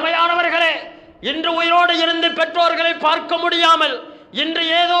 அருமையானவர்களே, இன்று உயிரோடு இருந்து பெற்றோர்களை பார்க்க முடியாமல் இன்று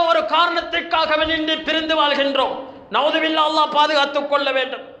ஏதோ ஒரு காரணத்திற்காக வேண்டி பிரிந்து வாழ்கின்றோம். நவுதுபில்லாஹ், அல்லாஹ் பாதுகாத்துக் கொள்ள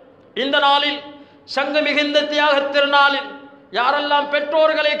வேண்டும். இந்த நாளில் சங்கு மிகுந்த தியாக திருநாளில் யாரெல்லாம்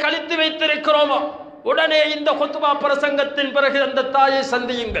பெற்றோர்களை கழித்து வைத்திருக்கிறோமோ உடனே இந்த குத்பா பிரசங்கத்தின் பிறகு அந்த தாயை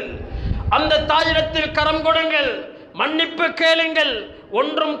சந்தியுங்கள், அந்த தாயிடத்தில் கரம் கொடுங்கள், மன்னிப்பு கேளுங்கள்.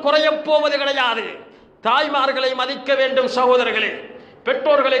 ஒன்றும் குறையப் போவது கிடையாது. தாய்மார்களை மதிக்க வேண்டும் சகோதரர்களே,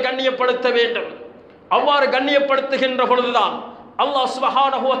 பெற்றோர்களை கண்ணியப்படுத்த வேண்டும். அவ்வாறு கண்ணியப்படுத்துகின்ற பொழுதுதான் அல்லாஹ்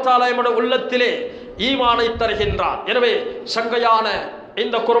சுப்ஹானஹு வ தஆலா நம்முடைய உள்ளத்திலே ஈமானை தருகின்றான். எனவே சங்கையான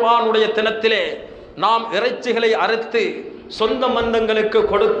இந்த குர்ஆனுடைய தினத்திலே நாம் இறைச்சிகளை அறுத்து சொந்த பந்தங்களுக்கு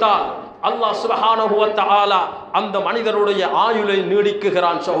கொடுத்தால் அல்லாஹ் சுப்ஹானஹு வ தஆலா அந்த மனிதருடைய ஆயுளை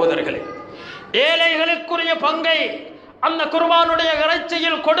நீடிக்குகிறான் சகோதரர்களே. ஏழைகளுக்குரிய பங்கை அந்த குர்ஆனுடைய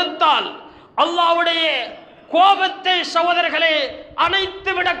இறைச்சியில் கொடுத்தால் அல்லாஹ்வுடைய கோபத்தை சகோதரர்களே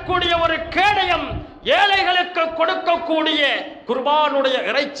அணைத்து விடக்கூடிய ஒரு கேடயம் ஏழைகளுக்கு கொடுக்கக்கூடிய குர்ஆனுடைய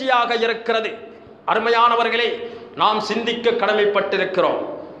இறைச்சியாக இருக்கிறது. அருமையானவர்களே, நாம் சிந்திக்க கடமைப்பட்டிருக்கிறோம்.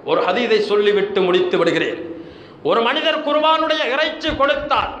 ஒரு ஹதீஸை சொல்லிவிட்டு முடித்து விடுகிறேன். ஒரு மனிதர் குர்ஆனுடைய இறைச்சி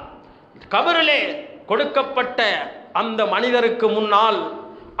கொடுத்தார், கபரிலே கொடுக்கப்பட்ட அந்த மனிதருக்கு முன்னால்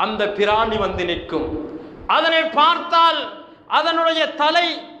அந்த பிராணி வந்து நிற்கும். அதனை பார்த்தால் அதனுடைய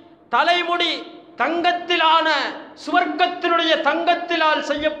தலைமுடி தங்கத்திலான சுவர்க்கத்தினுடைய தங்கத்திலால்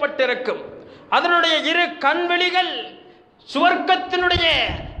செய்யப்பட்டிருக்கும். அதனுடைய இரு கண்விழிகள் சுவர்க்கத்தினுடைய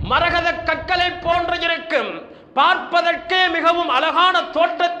மரகத கற்களை போன்று இருக்கும். பார்ப்பதற்கே மிகவும் அழகான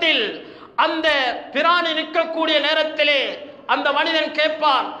தோற்றத்தில் அந்த பிராணி நிற்கக்கூடிய நேரத்திலே அந்த மனிதன்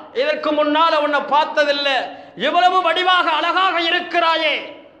கேட்பான், இதற்கு முன்னால் உன்னை பார்த்ததில்லை, இவ்வளவு வடிவாக அழகாக இருக்கிறாயே,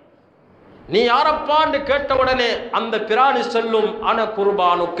 நீ யாரப்பான்னு கேட்டவுடனே அந்த பிராணி சொல்லும், அன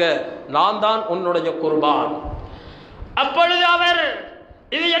குர்பானுக்க, நான் தான் உன்னுடைய குர்பான். அப்பொழுது அவர்,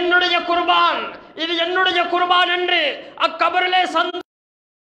 இது என்னுடைய குர்பான், இது என்னுடைய குர்பான் என்று அக்கபரிலே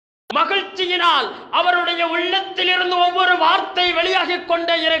மகிழ்ச்சியினால் அவருடைய உள்ளத்தில் இருந்து ஒவ்வொரு வார்த்தை வெளியாகி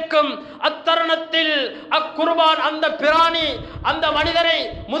கொண்டே இருக்கும். அத்தருணத்தில் அக்குர்பான் அந்த பிராணி அந்த மனிதரை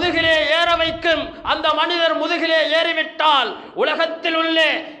முதுகிலே ஏற வைக்கும். அந்த மனிதர் முதுகிலே ஏறிவிட்டால் உலகத்தில் உள்ள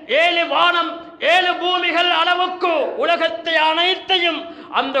 7 வானம் 7 பூமிகள் அளவுக்கு உலகத்தை அனைத்தையும்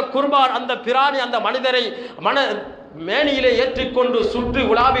அந்த குர்பான் அந்த பிராணி அந்த மனிதரை மேனியிலே ஏற்றிக்கொண்டு சுற்றி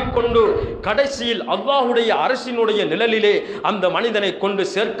உலாவிக் கொண்டு கடைசியில் அல்லாஹ்வுடைய அரசினுடைய நிழலிலே அந்த மனிதனை கொண்டு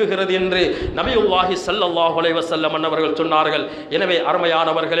சேர்க்குகிறது என்று நபியுல்லாஹி ஸல்லல்லாஹு அலைஹி வஸல்லம் அவர்கள் சொன்னார்கள். எனவே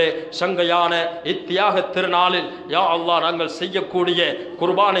அருமையானவர்களே, சங்கையான இத்தியாக திருநாளில் யா அல்லாஹ் நாங்கள் செய்யக்கூடிய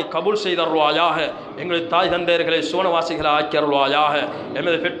குர்பானை கபூல் செய்தருள்வாயாக. எங்கள் தாய் தந்தையர்களை சுவனவாசிகளை ஆக்கி அருள்வாயாக.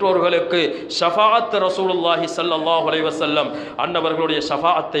 எமது பெற்றோர்களுக்கு ஷஃபாஅத் ரசூலுல்லாஹி ஸல்லல்லாஹு அலைஹி வஸல்லம் அன்னவர்களுடைய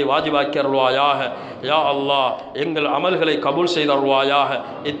ஷஃபாஅத்தை வாஜிபாக்கி அருள்வாயாக. யா அல்லாஹ் எங்கள் அமல்களை கபூல் செய்தருள்வாயாக.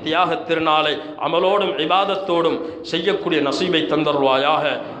 இத்தியாக திருநாளை அமலோடும் இபாதத்தோடும் செய்யக்கூடிய நசீபை தந்தருள்வாயாக.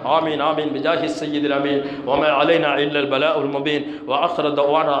 ஆமீன் ஆமீன் பிஜாஹி ஸய்யிதில் அமீன் வமா அலைனா இல்லல் பலாஉல் முபீன் வ ஆখির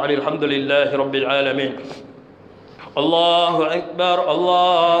தஅவானா அல்ஹம்துலில்லாஹி ரப்பில் ஆலமீன். அல்லாஹு அக்பர்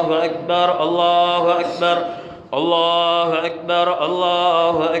அல்லாஹு அக்பர் அல்லாஹு அக்பர் அல்லாஹு அக்பர்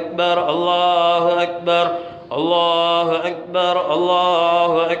அல்லாஹு அக்பர் அல்லாஹு அக்பர் الله أكبر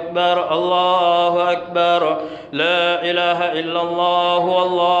الله أكبر الله أكبر لا إله إلا الله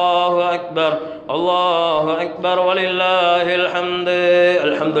والله أكبر الله أكبر ولله الحمد.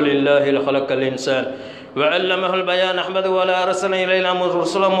 الحمد لله خلق الإنسان وعلمه البيان أحمد ولا أرسل إلينا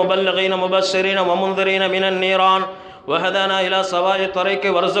رسلا مبلغين مبشرين ومنذرين من النيران وهدانا إلى سواء الطريق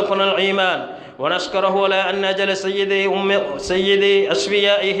وارزقنا الإيمان ونشكره على أن أجل سيدي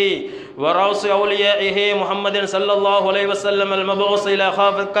أشفيائه ورأس أوليائه محمد صلى الله عليه وسلم المبعوث إلى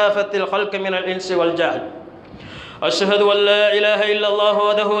كافة الخلق من الإنس والجهل. أشهد أن لا إله إلا الله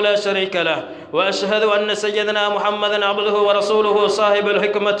وحده لا شريك له وأشهد أن سيدنا محمدا عبده ورسوله صاحب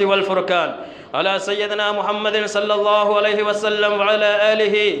الحكمة والفرقان على سيدنا محمد صلى الله عليه وسلم وعلى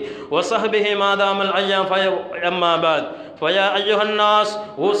آله وصحبه ما دام الأيام. أما بعد، فيا أيها الناس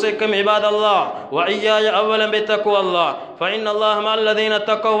أوصيكم عباد الله وإياي أولا بتقوى الله، فإن الله مع الذين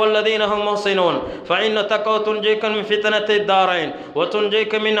اتقوا والذين هم محسنون. فإن التقوى تنجيك من فتنة الدارين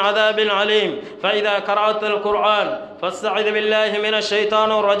وتنجيك من عذاب عليم. فإذا قرأت القرآن فاستعذ بالله من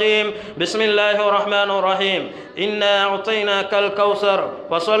الشيطان الرجيم. بسم الله الرحمن الرحيم. إنا أعطيناك الكوثر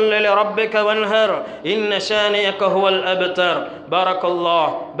فصل لربك وانهر إن شانئك هو الأبتر.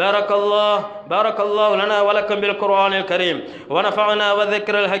 بارك الله لنا ولكم بالقرآن الكريم، ونفعنا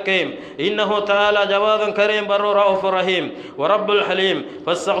والذكر الحكيم. إنه تعالى جواد كريم بر رؤوف رحيم ورب الحليم،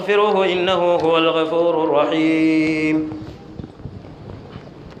 فاستغفروه إنه هو الغفور الرحيم.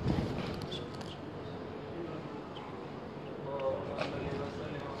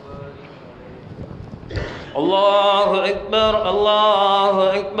 الله أكبر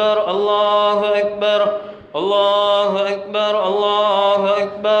الله أكبر الله أكبر الله أكبر الله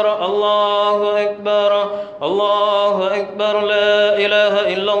أكبر الله أكبر الله أكبر. لا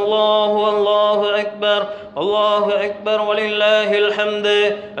إله إلا الله والله أكبر الله أكبر ولله الحمد.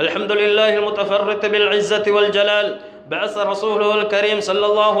 الحمد لله المتفرد بالعزة والجلال، بعث رسوله الكريم صلى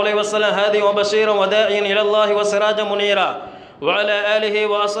الله عليه وسلم هادي وبشيرا وداعيا إلى الله وسراجا منيرا، وعلى آله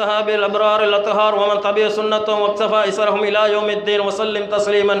وأصحابه الأبرار الأطهار ومن تبع سنتهم واقتفى أثرهم إلى يوم الدين وسلم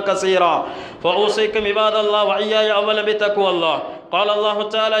تسليما كثيرا. فأوصيكم عباد الله وإياي أولا بتقوى الله. قال الله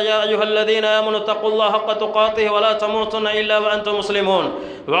تعالى: يا أيها الذين آمنوا اتقوا الله حق تقاته ولا تموتن إلا وأنتم مسلمون.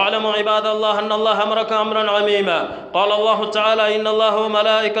 واعلموا عباد الله أن الله أمركم أمرا عميما. قال الله تعالى: إن الله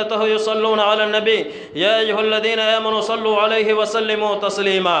وملائكته يصلون على النبي يا أيها الذين آمنوا صلوا عليه وسلموا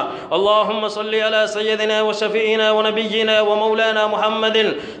تسليما. اللهم صل على سيدنا وشفيعنا ونبينا ومولانا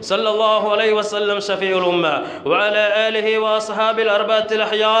محمد صلى الله عليه وسلم شفيع الأمة، وعلى آله وأصحابه الأربعة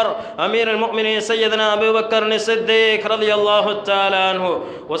الأحيار، أمير المؤمنين سيدنا أبي بكر الصديق رضي الله تعالى عنه،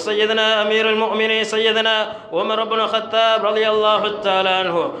 وسيدنا أمير المؤمنين سيدنا عمر بن الخطاب رضي الله تعالى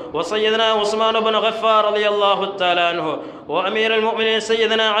عنه، وسيدنا عثمان بن غفار رضي الله تعالى عنه، وأمير المؤمنين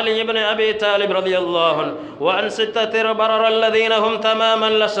سيدنا علي بن أبي طالب رضي الله عنه، وعن ستة البرر الذين هم تماما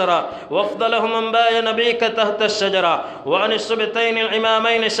الأسرى وأفضلهم من بايع نبيك تحت الشجرة، وعن السبتين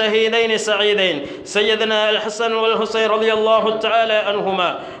الإمامين الشهيدين سعيدين سيدنا الحسن والحسين رضي الله تعالى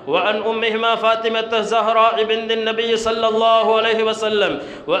عنهما، وعن أمهما فاطمة الزهراء بنت النبي صلى الله عليه وسلم،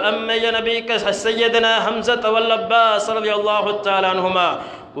 وأمي نبيك سيدنا حمزة والعباس رضي الله تعالى عنهما،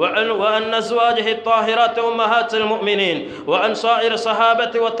 وعن أزواجه الطاهرات أمهات المؤمنين، وعن سائر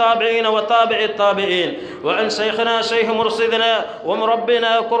الصحابة والتابعين وتابع التابعين، وعن شيخنا شيخ مرشدنا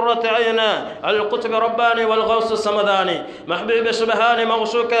ومربنا قرة عينا القطب رباني والغوث السمداني محبوب سبحاني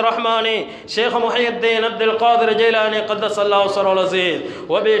موشوك رحماني شيخ محي الدين عبد القادر جيلاني قدس الله سره العزيز،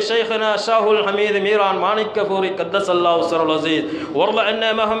 وبشيخنا شاه الحميد ميران مانك كفوري قدس الله سره العزيز، وارض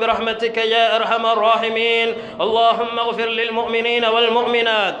عنا معهم برحمتك يا أرحم الراحمين. اللهم اغفر للمؤمنين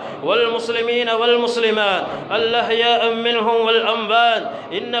والمؤمنات والمسلمين والمسلمات الأحياء منهم والأموات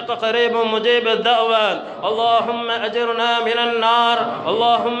إنك قريب مجيب الدعوات. اللهم أجرنا من النار،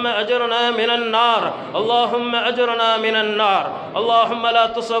 اللهم أجرنا من النار، اللهم أجرنا من النار. اللهم لا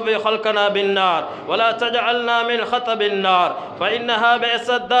تصب خلقنا بالنار ولا تجعلنا من خطب النار، فإنها بئس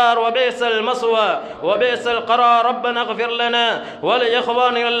الدار وبئس المثوى وبئس القرار. ربنا اغفر لنا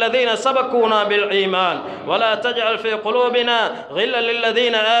ولإخواننا الذين سبقونا بالإيمان، ولا تجعل في قلوبنا غلا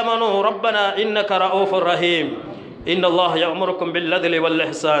للذين آمنوا ربنا إنك رؤوف رحيم. إن الله يأمركم بالعدل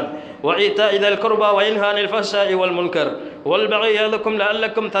والإحسان وإيتاء ذي القربى وينهى عن الفحشاء والمنكر والبغي يعظكم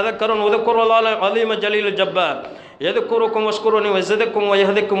لعلكم تذكرون. وذكروا الله العظيم الجليل الجبار يذكركم واشكروني ويزدكم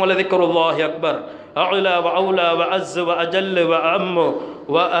ويهدكم ولذكر الله أكبر. أعلى وأولى وأعز وأجل وأعم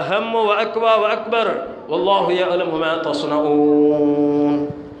وأهم وأكبر وأكبر، والله يعلم ما تصنعون.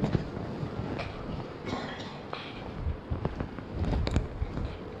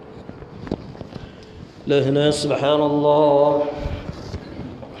 لهنا سبحان الله.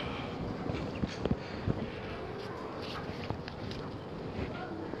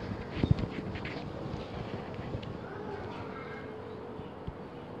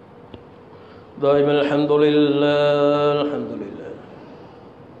 دائما الحمد لله الحمد لله.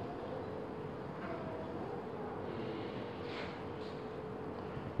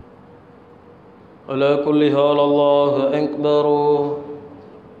 على كل حال الله أكبر.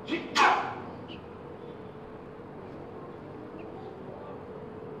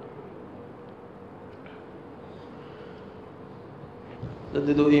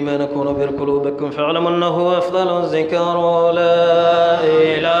 جددوا إيمانكم ونبهر قلوبكم فاعلموا أنه أفضل الذكر. لا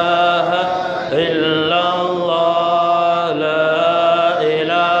إله إلا الله لا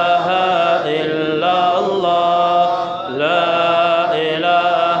إله إلا الله لا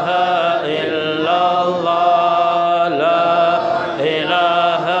إله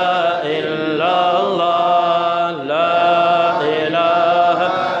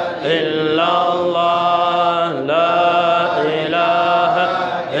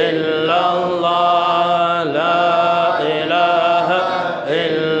إلا الله لا إله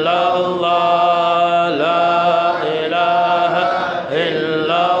إلا الله لا إله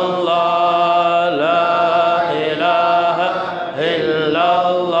إلا الله لا إله إلا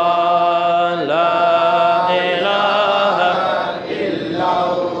الله لا إله إلا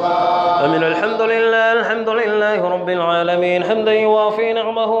الله. آمين. الحمد لله رب العالمين حمدا يوافي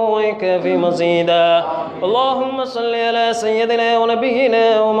نعمه ويكافي مزيدا. اللهم صل على سيدنا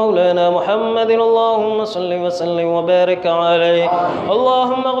ونبينا ومولانا محمد. اللهم صل وسلم وبارك عليه.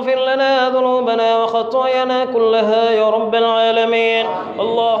 اللهم اغفر لنا ذنوبنا وخطايانا كلها يا رب العالمين.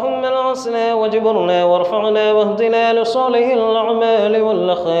 اللهم انصرنا واجبرنا وارفعنا واهدنا لصالح الأعمال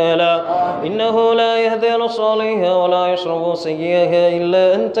والأخلاق. إنه لا يهدي لصالحها ولا يشرب سيئها إلا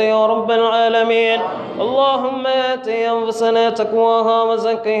أنت يا رب العالمين. اللهم آت أنفسنا تقواها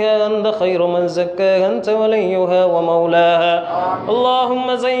وزكها أنت خير من زكاها أنت وليها ومولاها. اللهم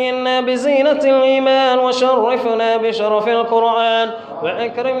زينا بزينة الإيمان وشرفنا بشرف القرآن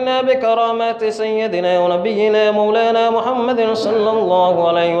وأكرمنا بكرامات سيدنا ونبينا مولانا محمد صلى الله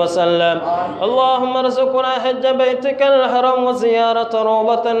عليه وسلم. اللهم ارزقنا حج بيتك الحرام وزيارة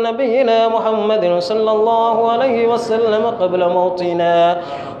روضة نبينا محمد صلى الله عليه وسلم قبل موتنا.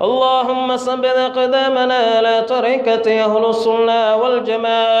 اللهم ثبت أقدامنا على طريقة أهل السنة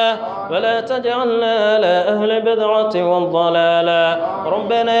والجماعة ولا تجعلنا على أهل بدعة والضلالة.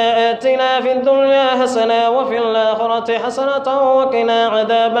 ربنا آتنا في الدنيا حسنة وفي الآخرة حسنة وقنا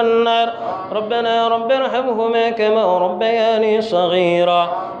عذاب النار. ربنا رب ارحمهما كما ربياني صغيرا.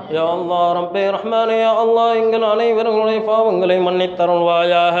 يا الله ربي رحمن يا الله எங்கள் அனைவர்களுடைய பாவங்களை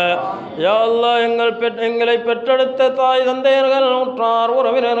மன்னித்தருள்வாயாக. யா அல்லாஹ் எங்களை பெற்றெடுத்த தாய் தந்தையர்கள் உற்றார்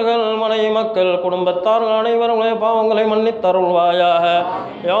உறவினர்கள் மனைவி மக்கள் குடும்பத்தார்கள் அனைவர்களுடைய பாவங்களை மன்னித்தருள்வாயாக.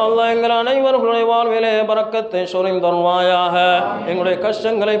 யா அல்லாஹ் எங்கள் அனைவர்களுடைய வாழ்விலே பரக்கத்தை சொரிந்தருள்வாயாக. எங்களுடைய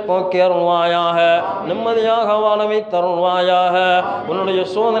கஷ்டங்களை போக்கி அருள்வாயாக. நிம்மதியாக வாழ வைத்தருள்வாயாக. உன்னுடைய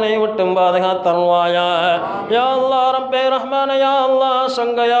சோதனையை விட்டும் பாதுகாத்தருள்வாயாக. யா அல்லாஹ் ரப்பே ரஹ்மான் யா அல்லாஹ்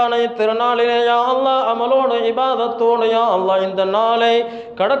சங்கையான திருநாளிலே யா அல்லாஹ் அமலோடு இபாதத்தோடு யா அல்லாஹ் இந்த நாளை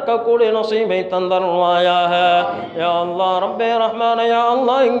கடக்கக்கூடிய நசீபை தந்தருள்வாயாக. யா அல்லாஹ் ரப்பே ரஹ்மான் யா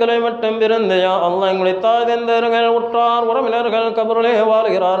அல்லாஹ் எங்களை மட்டும் பிறந்து யா அல்லாஹ் எங்களுடைய தாய் தந்தையர்கள் உற்றார் உறவினர்கள் கபரிலே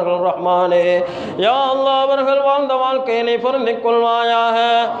வாழ்கிறார்கள் ரஹ்மானே. யா அல்லாஹ் அவர்கள் வாழ்ந்த வாழ்க்கையை நீ பொருந்திக் கொள்வாயாக.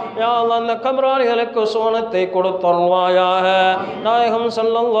 யா அல்லாஹ் அந்த கபராளிகளுக்கு சோனத்தை கொடுத்தருள்வாயாக. நாயகம்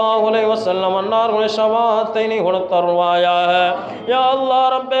ஸல்லல்லாஹு அலைஹி வஸல்லம் அன்னார்களுடைய ஷஃபாஅத்தை நீ கொடுத்தருள்வாயாக. யா அல்லாஹ்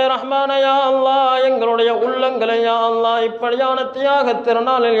ரப்பே ரஹ்மான் யா அல்லாஹ் எங்களுடைய உள்ளங்களை யா அல்லாஹ் இப்படியான தியாக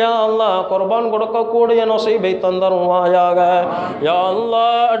திருநாளில் யா அல்லாஹ் குர்பான் கொடுக்கக்கூடிய நசீபை தந்தருள்வாயாக. யா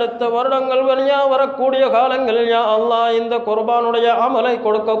அல்லாஹ் அடுத்த வருடங்கள் வழியா வரக்கூடிய காலங்களில் யா அல்லாஹ் இந்த குர்பானுடைய அமலை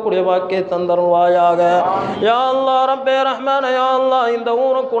கொடுக்கக்கூடிய வாக்கியை தந்தருள்வாயாக. யா அல்லாஹ் ரப்பே ரஹ்மான் யா அல்லாஹ் இந்த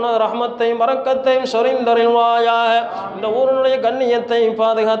ஊருக்கு ரஹ்மத்தையும் பரக்கத்தையும் சொரிந்தருள்வாயாக. இந்த ஊருடைய கண்ணியத்தை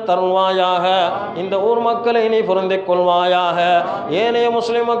பாதுகாத்தருள்வாயாக. இந்த ஊர் மக்களை நீ புரிந்திக் கொள்வாயாக. ஏனைய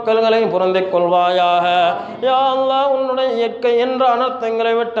முஸ்லிம் மக்கள்களை புரிந்திக் கொள்வாயாக. யா அல்லாஹ் உன்னுடைய இயற்கை என்ற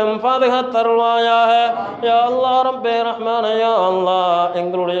அனர்த்தங்களை விட்டும் பாதுகாத்தருள்வாயாக. யா அல்லாஹ் ரப்பே ரஹ்மான் யா அல்லாஹ்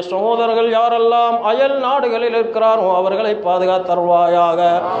எங்களுடைய சகோதரர்கள் யாரெல்லாம் அயல் நாடுகளில் இருக்கிறாரோ அவர்களை பாதுகாத்தருள்வாயாக.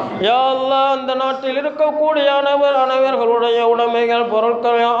 யா அல்லாஹ் அந்த நாட்டில் இருக்கக்கூடிய அனைவர்களுடைய உடைமைகள்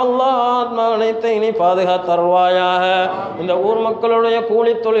பொருட்கள் யா அல்லாஹ் அனைத்தை நீ பாதுகாத்தருள்வாயாக. இந்த ஊர் மக்களுடைய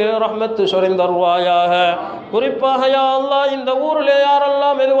கூலி தொழில் ரஹ்மத்து சொரிந்தருள்வாயாக. குறிப்பாக யா அல்லாஹ் இந்த ஊரிலே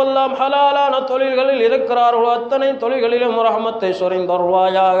யாரெல்லாம் எதுவெல்லாம் ஹலாலான தொழில்களில் இருக்கிறார்களோ அத்தனை தொழில்களிலும் ரஹ்மத்தை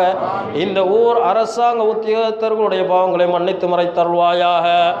சொரிந்தருள்வாயாக. இந்த ஊர் அரசாங்க உத்தியோகத்தர்களுடைய பாவங்களை மன்னித்து மறைத்தருள்வாயாக.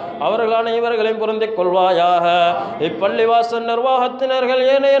 அவர்கள் அனைவர்களையும் பொருந்திக் கொள்வாயாக. இப்பள்ளிவாசல் நிர்வாகத்தினர்கள்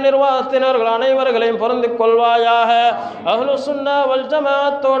ஏனைய நிர்வாகத்தினர்கள் அனைவர்களையும் பொருந்திக் கொள்வாயாக. அஹ்லு சுன்னா வல்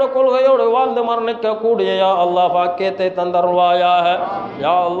ஜமாஅத்தோடு கொள்கையோடு வாழ்ந்து மரணிக்கக்கூடிய யா அல்லாஹ் பாக்கியத்தை தந்தருள்வாயாக.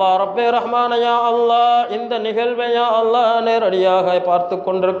 யா அல்லாஹ் ரப்பே ரஹ்மான் யா அல்லாஹ் இந்த நிகழ்வை யா அல்லாஹ் நேரடியாக பார்த்து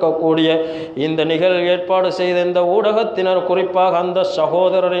கொண்டிருக்கக்கூடிய இந்த நிகழ்வு ஏற்பாடு செய்த இந்த ஊடகத்தினர் குறிப்பாக அந்த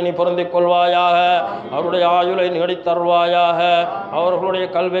சகோதரரை நீ பொருந்திக் கொள்வாயாக. அவருடைய ஆயுளை நீடித்தருள்வாயாக. அவர்களுடைய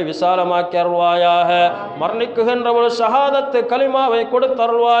கல்வை விசாலமாக்கி அருள்வாயாக. மரணிக்குகின்ற ஒரு ஷஹாதத்து கலிமாவை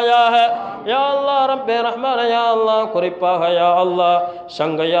கொடுத்தருள்வாயாக. யா அல்லாஹ் ரப்பே ரஹ்மான் யா அல்லாஹ் குறிப்பாக யா அல்லாஹ்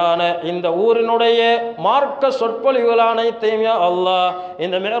சங்கையான இந்த ஊரினுடைய மார்க்க சொற்பொழிவுகள் அனைத்தையும் யா அல்லாஹ்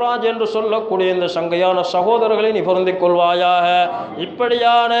இந்த மிஹ்ராஜ் என்று சொல்லக்கூடிய இந்த சங்கையான சகோதரர்களை நீ பொருந்திக் கொள்வாயாக.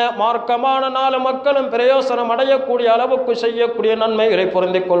 இப்படியான மார்க்கமான நாலு மக்களும் பிரயோசனம் அடையக்கூடிய அளவுக்கு செய்யக்கூடிய நன்மைகளை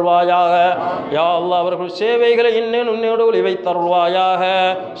பொருந்திக் கொள்வாயாக. யா அல்லாஹ் அவர்கள் சேவைகளை இன்னும் உன்னோடு வைத்தருள்வாயாக.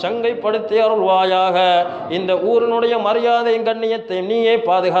 சங்கைப்படுத்தி அருள்வாயாக. இந்த ஊரினுடைய மரியாதை கண்ணியத்தை நீயே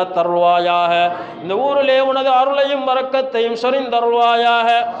பாதுகாத்தருள்வாயாக. தருள்வாயாக. இந்த ஊரிலே உனது அருளையும் வரக்கத்தையும் சொரிந்தருள்வாயாக.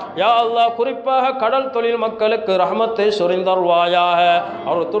 யா அல்லாஹ், குறிப்பாக கடல் தொழில் மக்களுக்கு ரஹமத்தை சொரிந்தருள்வாயாக.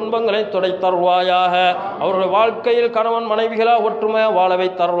 அவர்கள் துன்பங்களை துடைத்தருள்வாயாக. அவருடைய வாழ்க்கையில் கணவன் மனைவிகளாக ஒற்றுமையாக வாழ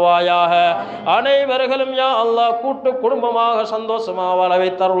வைத்தருள்வாயாக. அனைவர்களும் யா அல்லாஹ் கூட்டு குடும்பமாக சந்தோஷமாக வாழ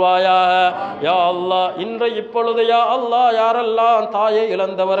வைத்தருள்வாயாக. யா அல்லாஹ், இன்று இப்பொழுது யா அல்லாஹ் யாரெல்லாம் தாயை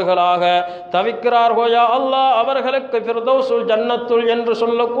இழந்தவர்களாக தவிக்கிறார்களோ யா அல்லாஹ், அவர்களுக்கு ஃபிர்தௌசுல் ஜன்னத்துல் என்று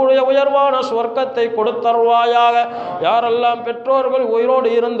சொல்லக்கூடிய உயர்வான சுவர்க்கத்தை கொடுத்தருள்வாயாக. யாரெல்லாம் பெற்றோர்கள் உயிரோடு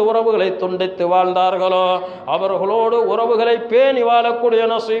இருந்து உறவுகளை துண்டித்து வாழ்ந்தார்களோ அவர்களோடு உறவுகளை பேணி வாழக்கூடிய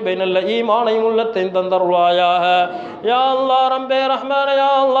நசீபை நல்ல ஈமானையும் உள்ளத்தை தந்தருள்வாயாக. யா அல்லாஹ் ரப்பே ரஹ்மானே, யா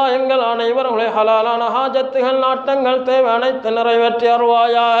அல்லாஹ் எங்கள் அனைவருடைய ஹலாலான ஹாஜத்துகள் நாட்டங்கள் தேவை அனைத்து நிறைவேற்றி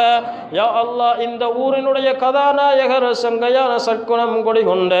அருள்வாயாக. யா அல்லாஹ், இந்த ஊரினுடைய கதாநாயகர் சங்கையான சற்குணம் கொடி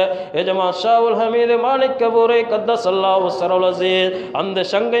கொண்ட எஜமா ஷாவுல் ஹமீது மாணிக்கபூரை கத்தஸல்லாஹு ஸரல் அஸீஸ் அந்த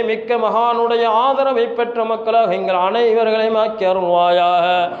சங்கை மிக்க மகானுடைய ஆதரவை பெற்ற மக்களாக எங்கள் அனைவர்களையும் ஆக்கி அருள்வாயாக.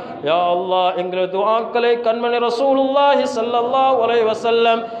 யா அல்லாஹ், எங்கள் துஆக்களை கண்மணி ரசூலுல்லாஹி ஸல்லல்லாஹு அலைஹி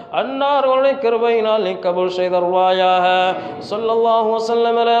வஸல்லம் அன்னாருடைய கிருபையினால் நீ கபூல் செய்தருள்வாயாக. ஸல்லல்லாஹு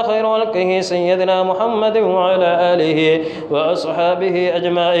வஸல்லம் அலா கைரில் கல்கி சய்யிதினா முஹம்மதின் வ அலா ஆலிஹி வ அஸ்ஹாபிஹி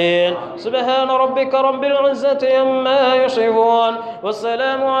அஜ்மஈன். சுப்ஹான ரப்பிக ரப்பில் இஸ்ஸத்தி அம்மா யஸிஃபூன் வ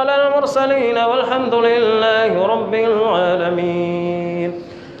ஸலாமு அலல் முர்ஸலீன் வல்ஹம்துலில்லாஹி ரப்பில் ஆலமீன்.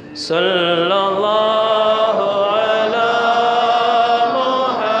 ஸல்லல்லாஹு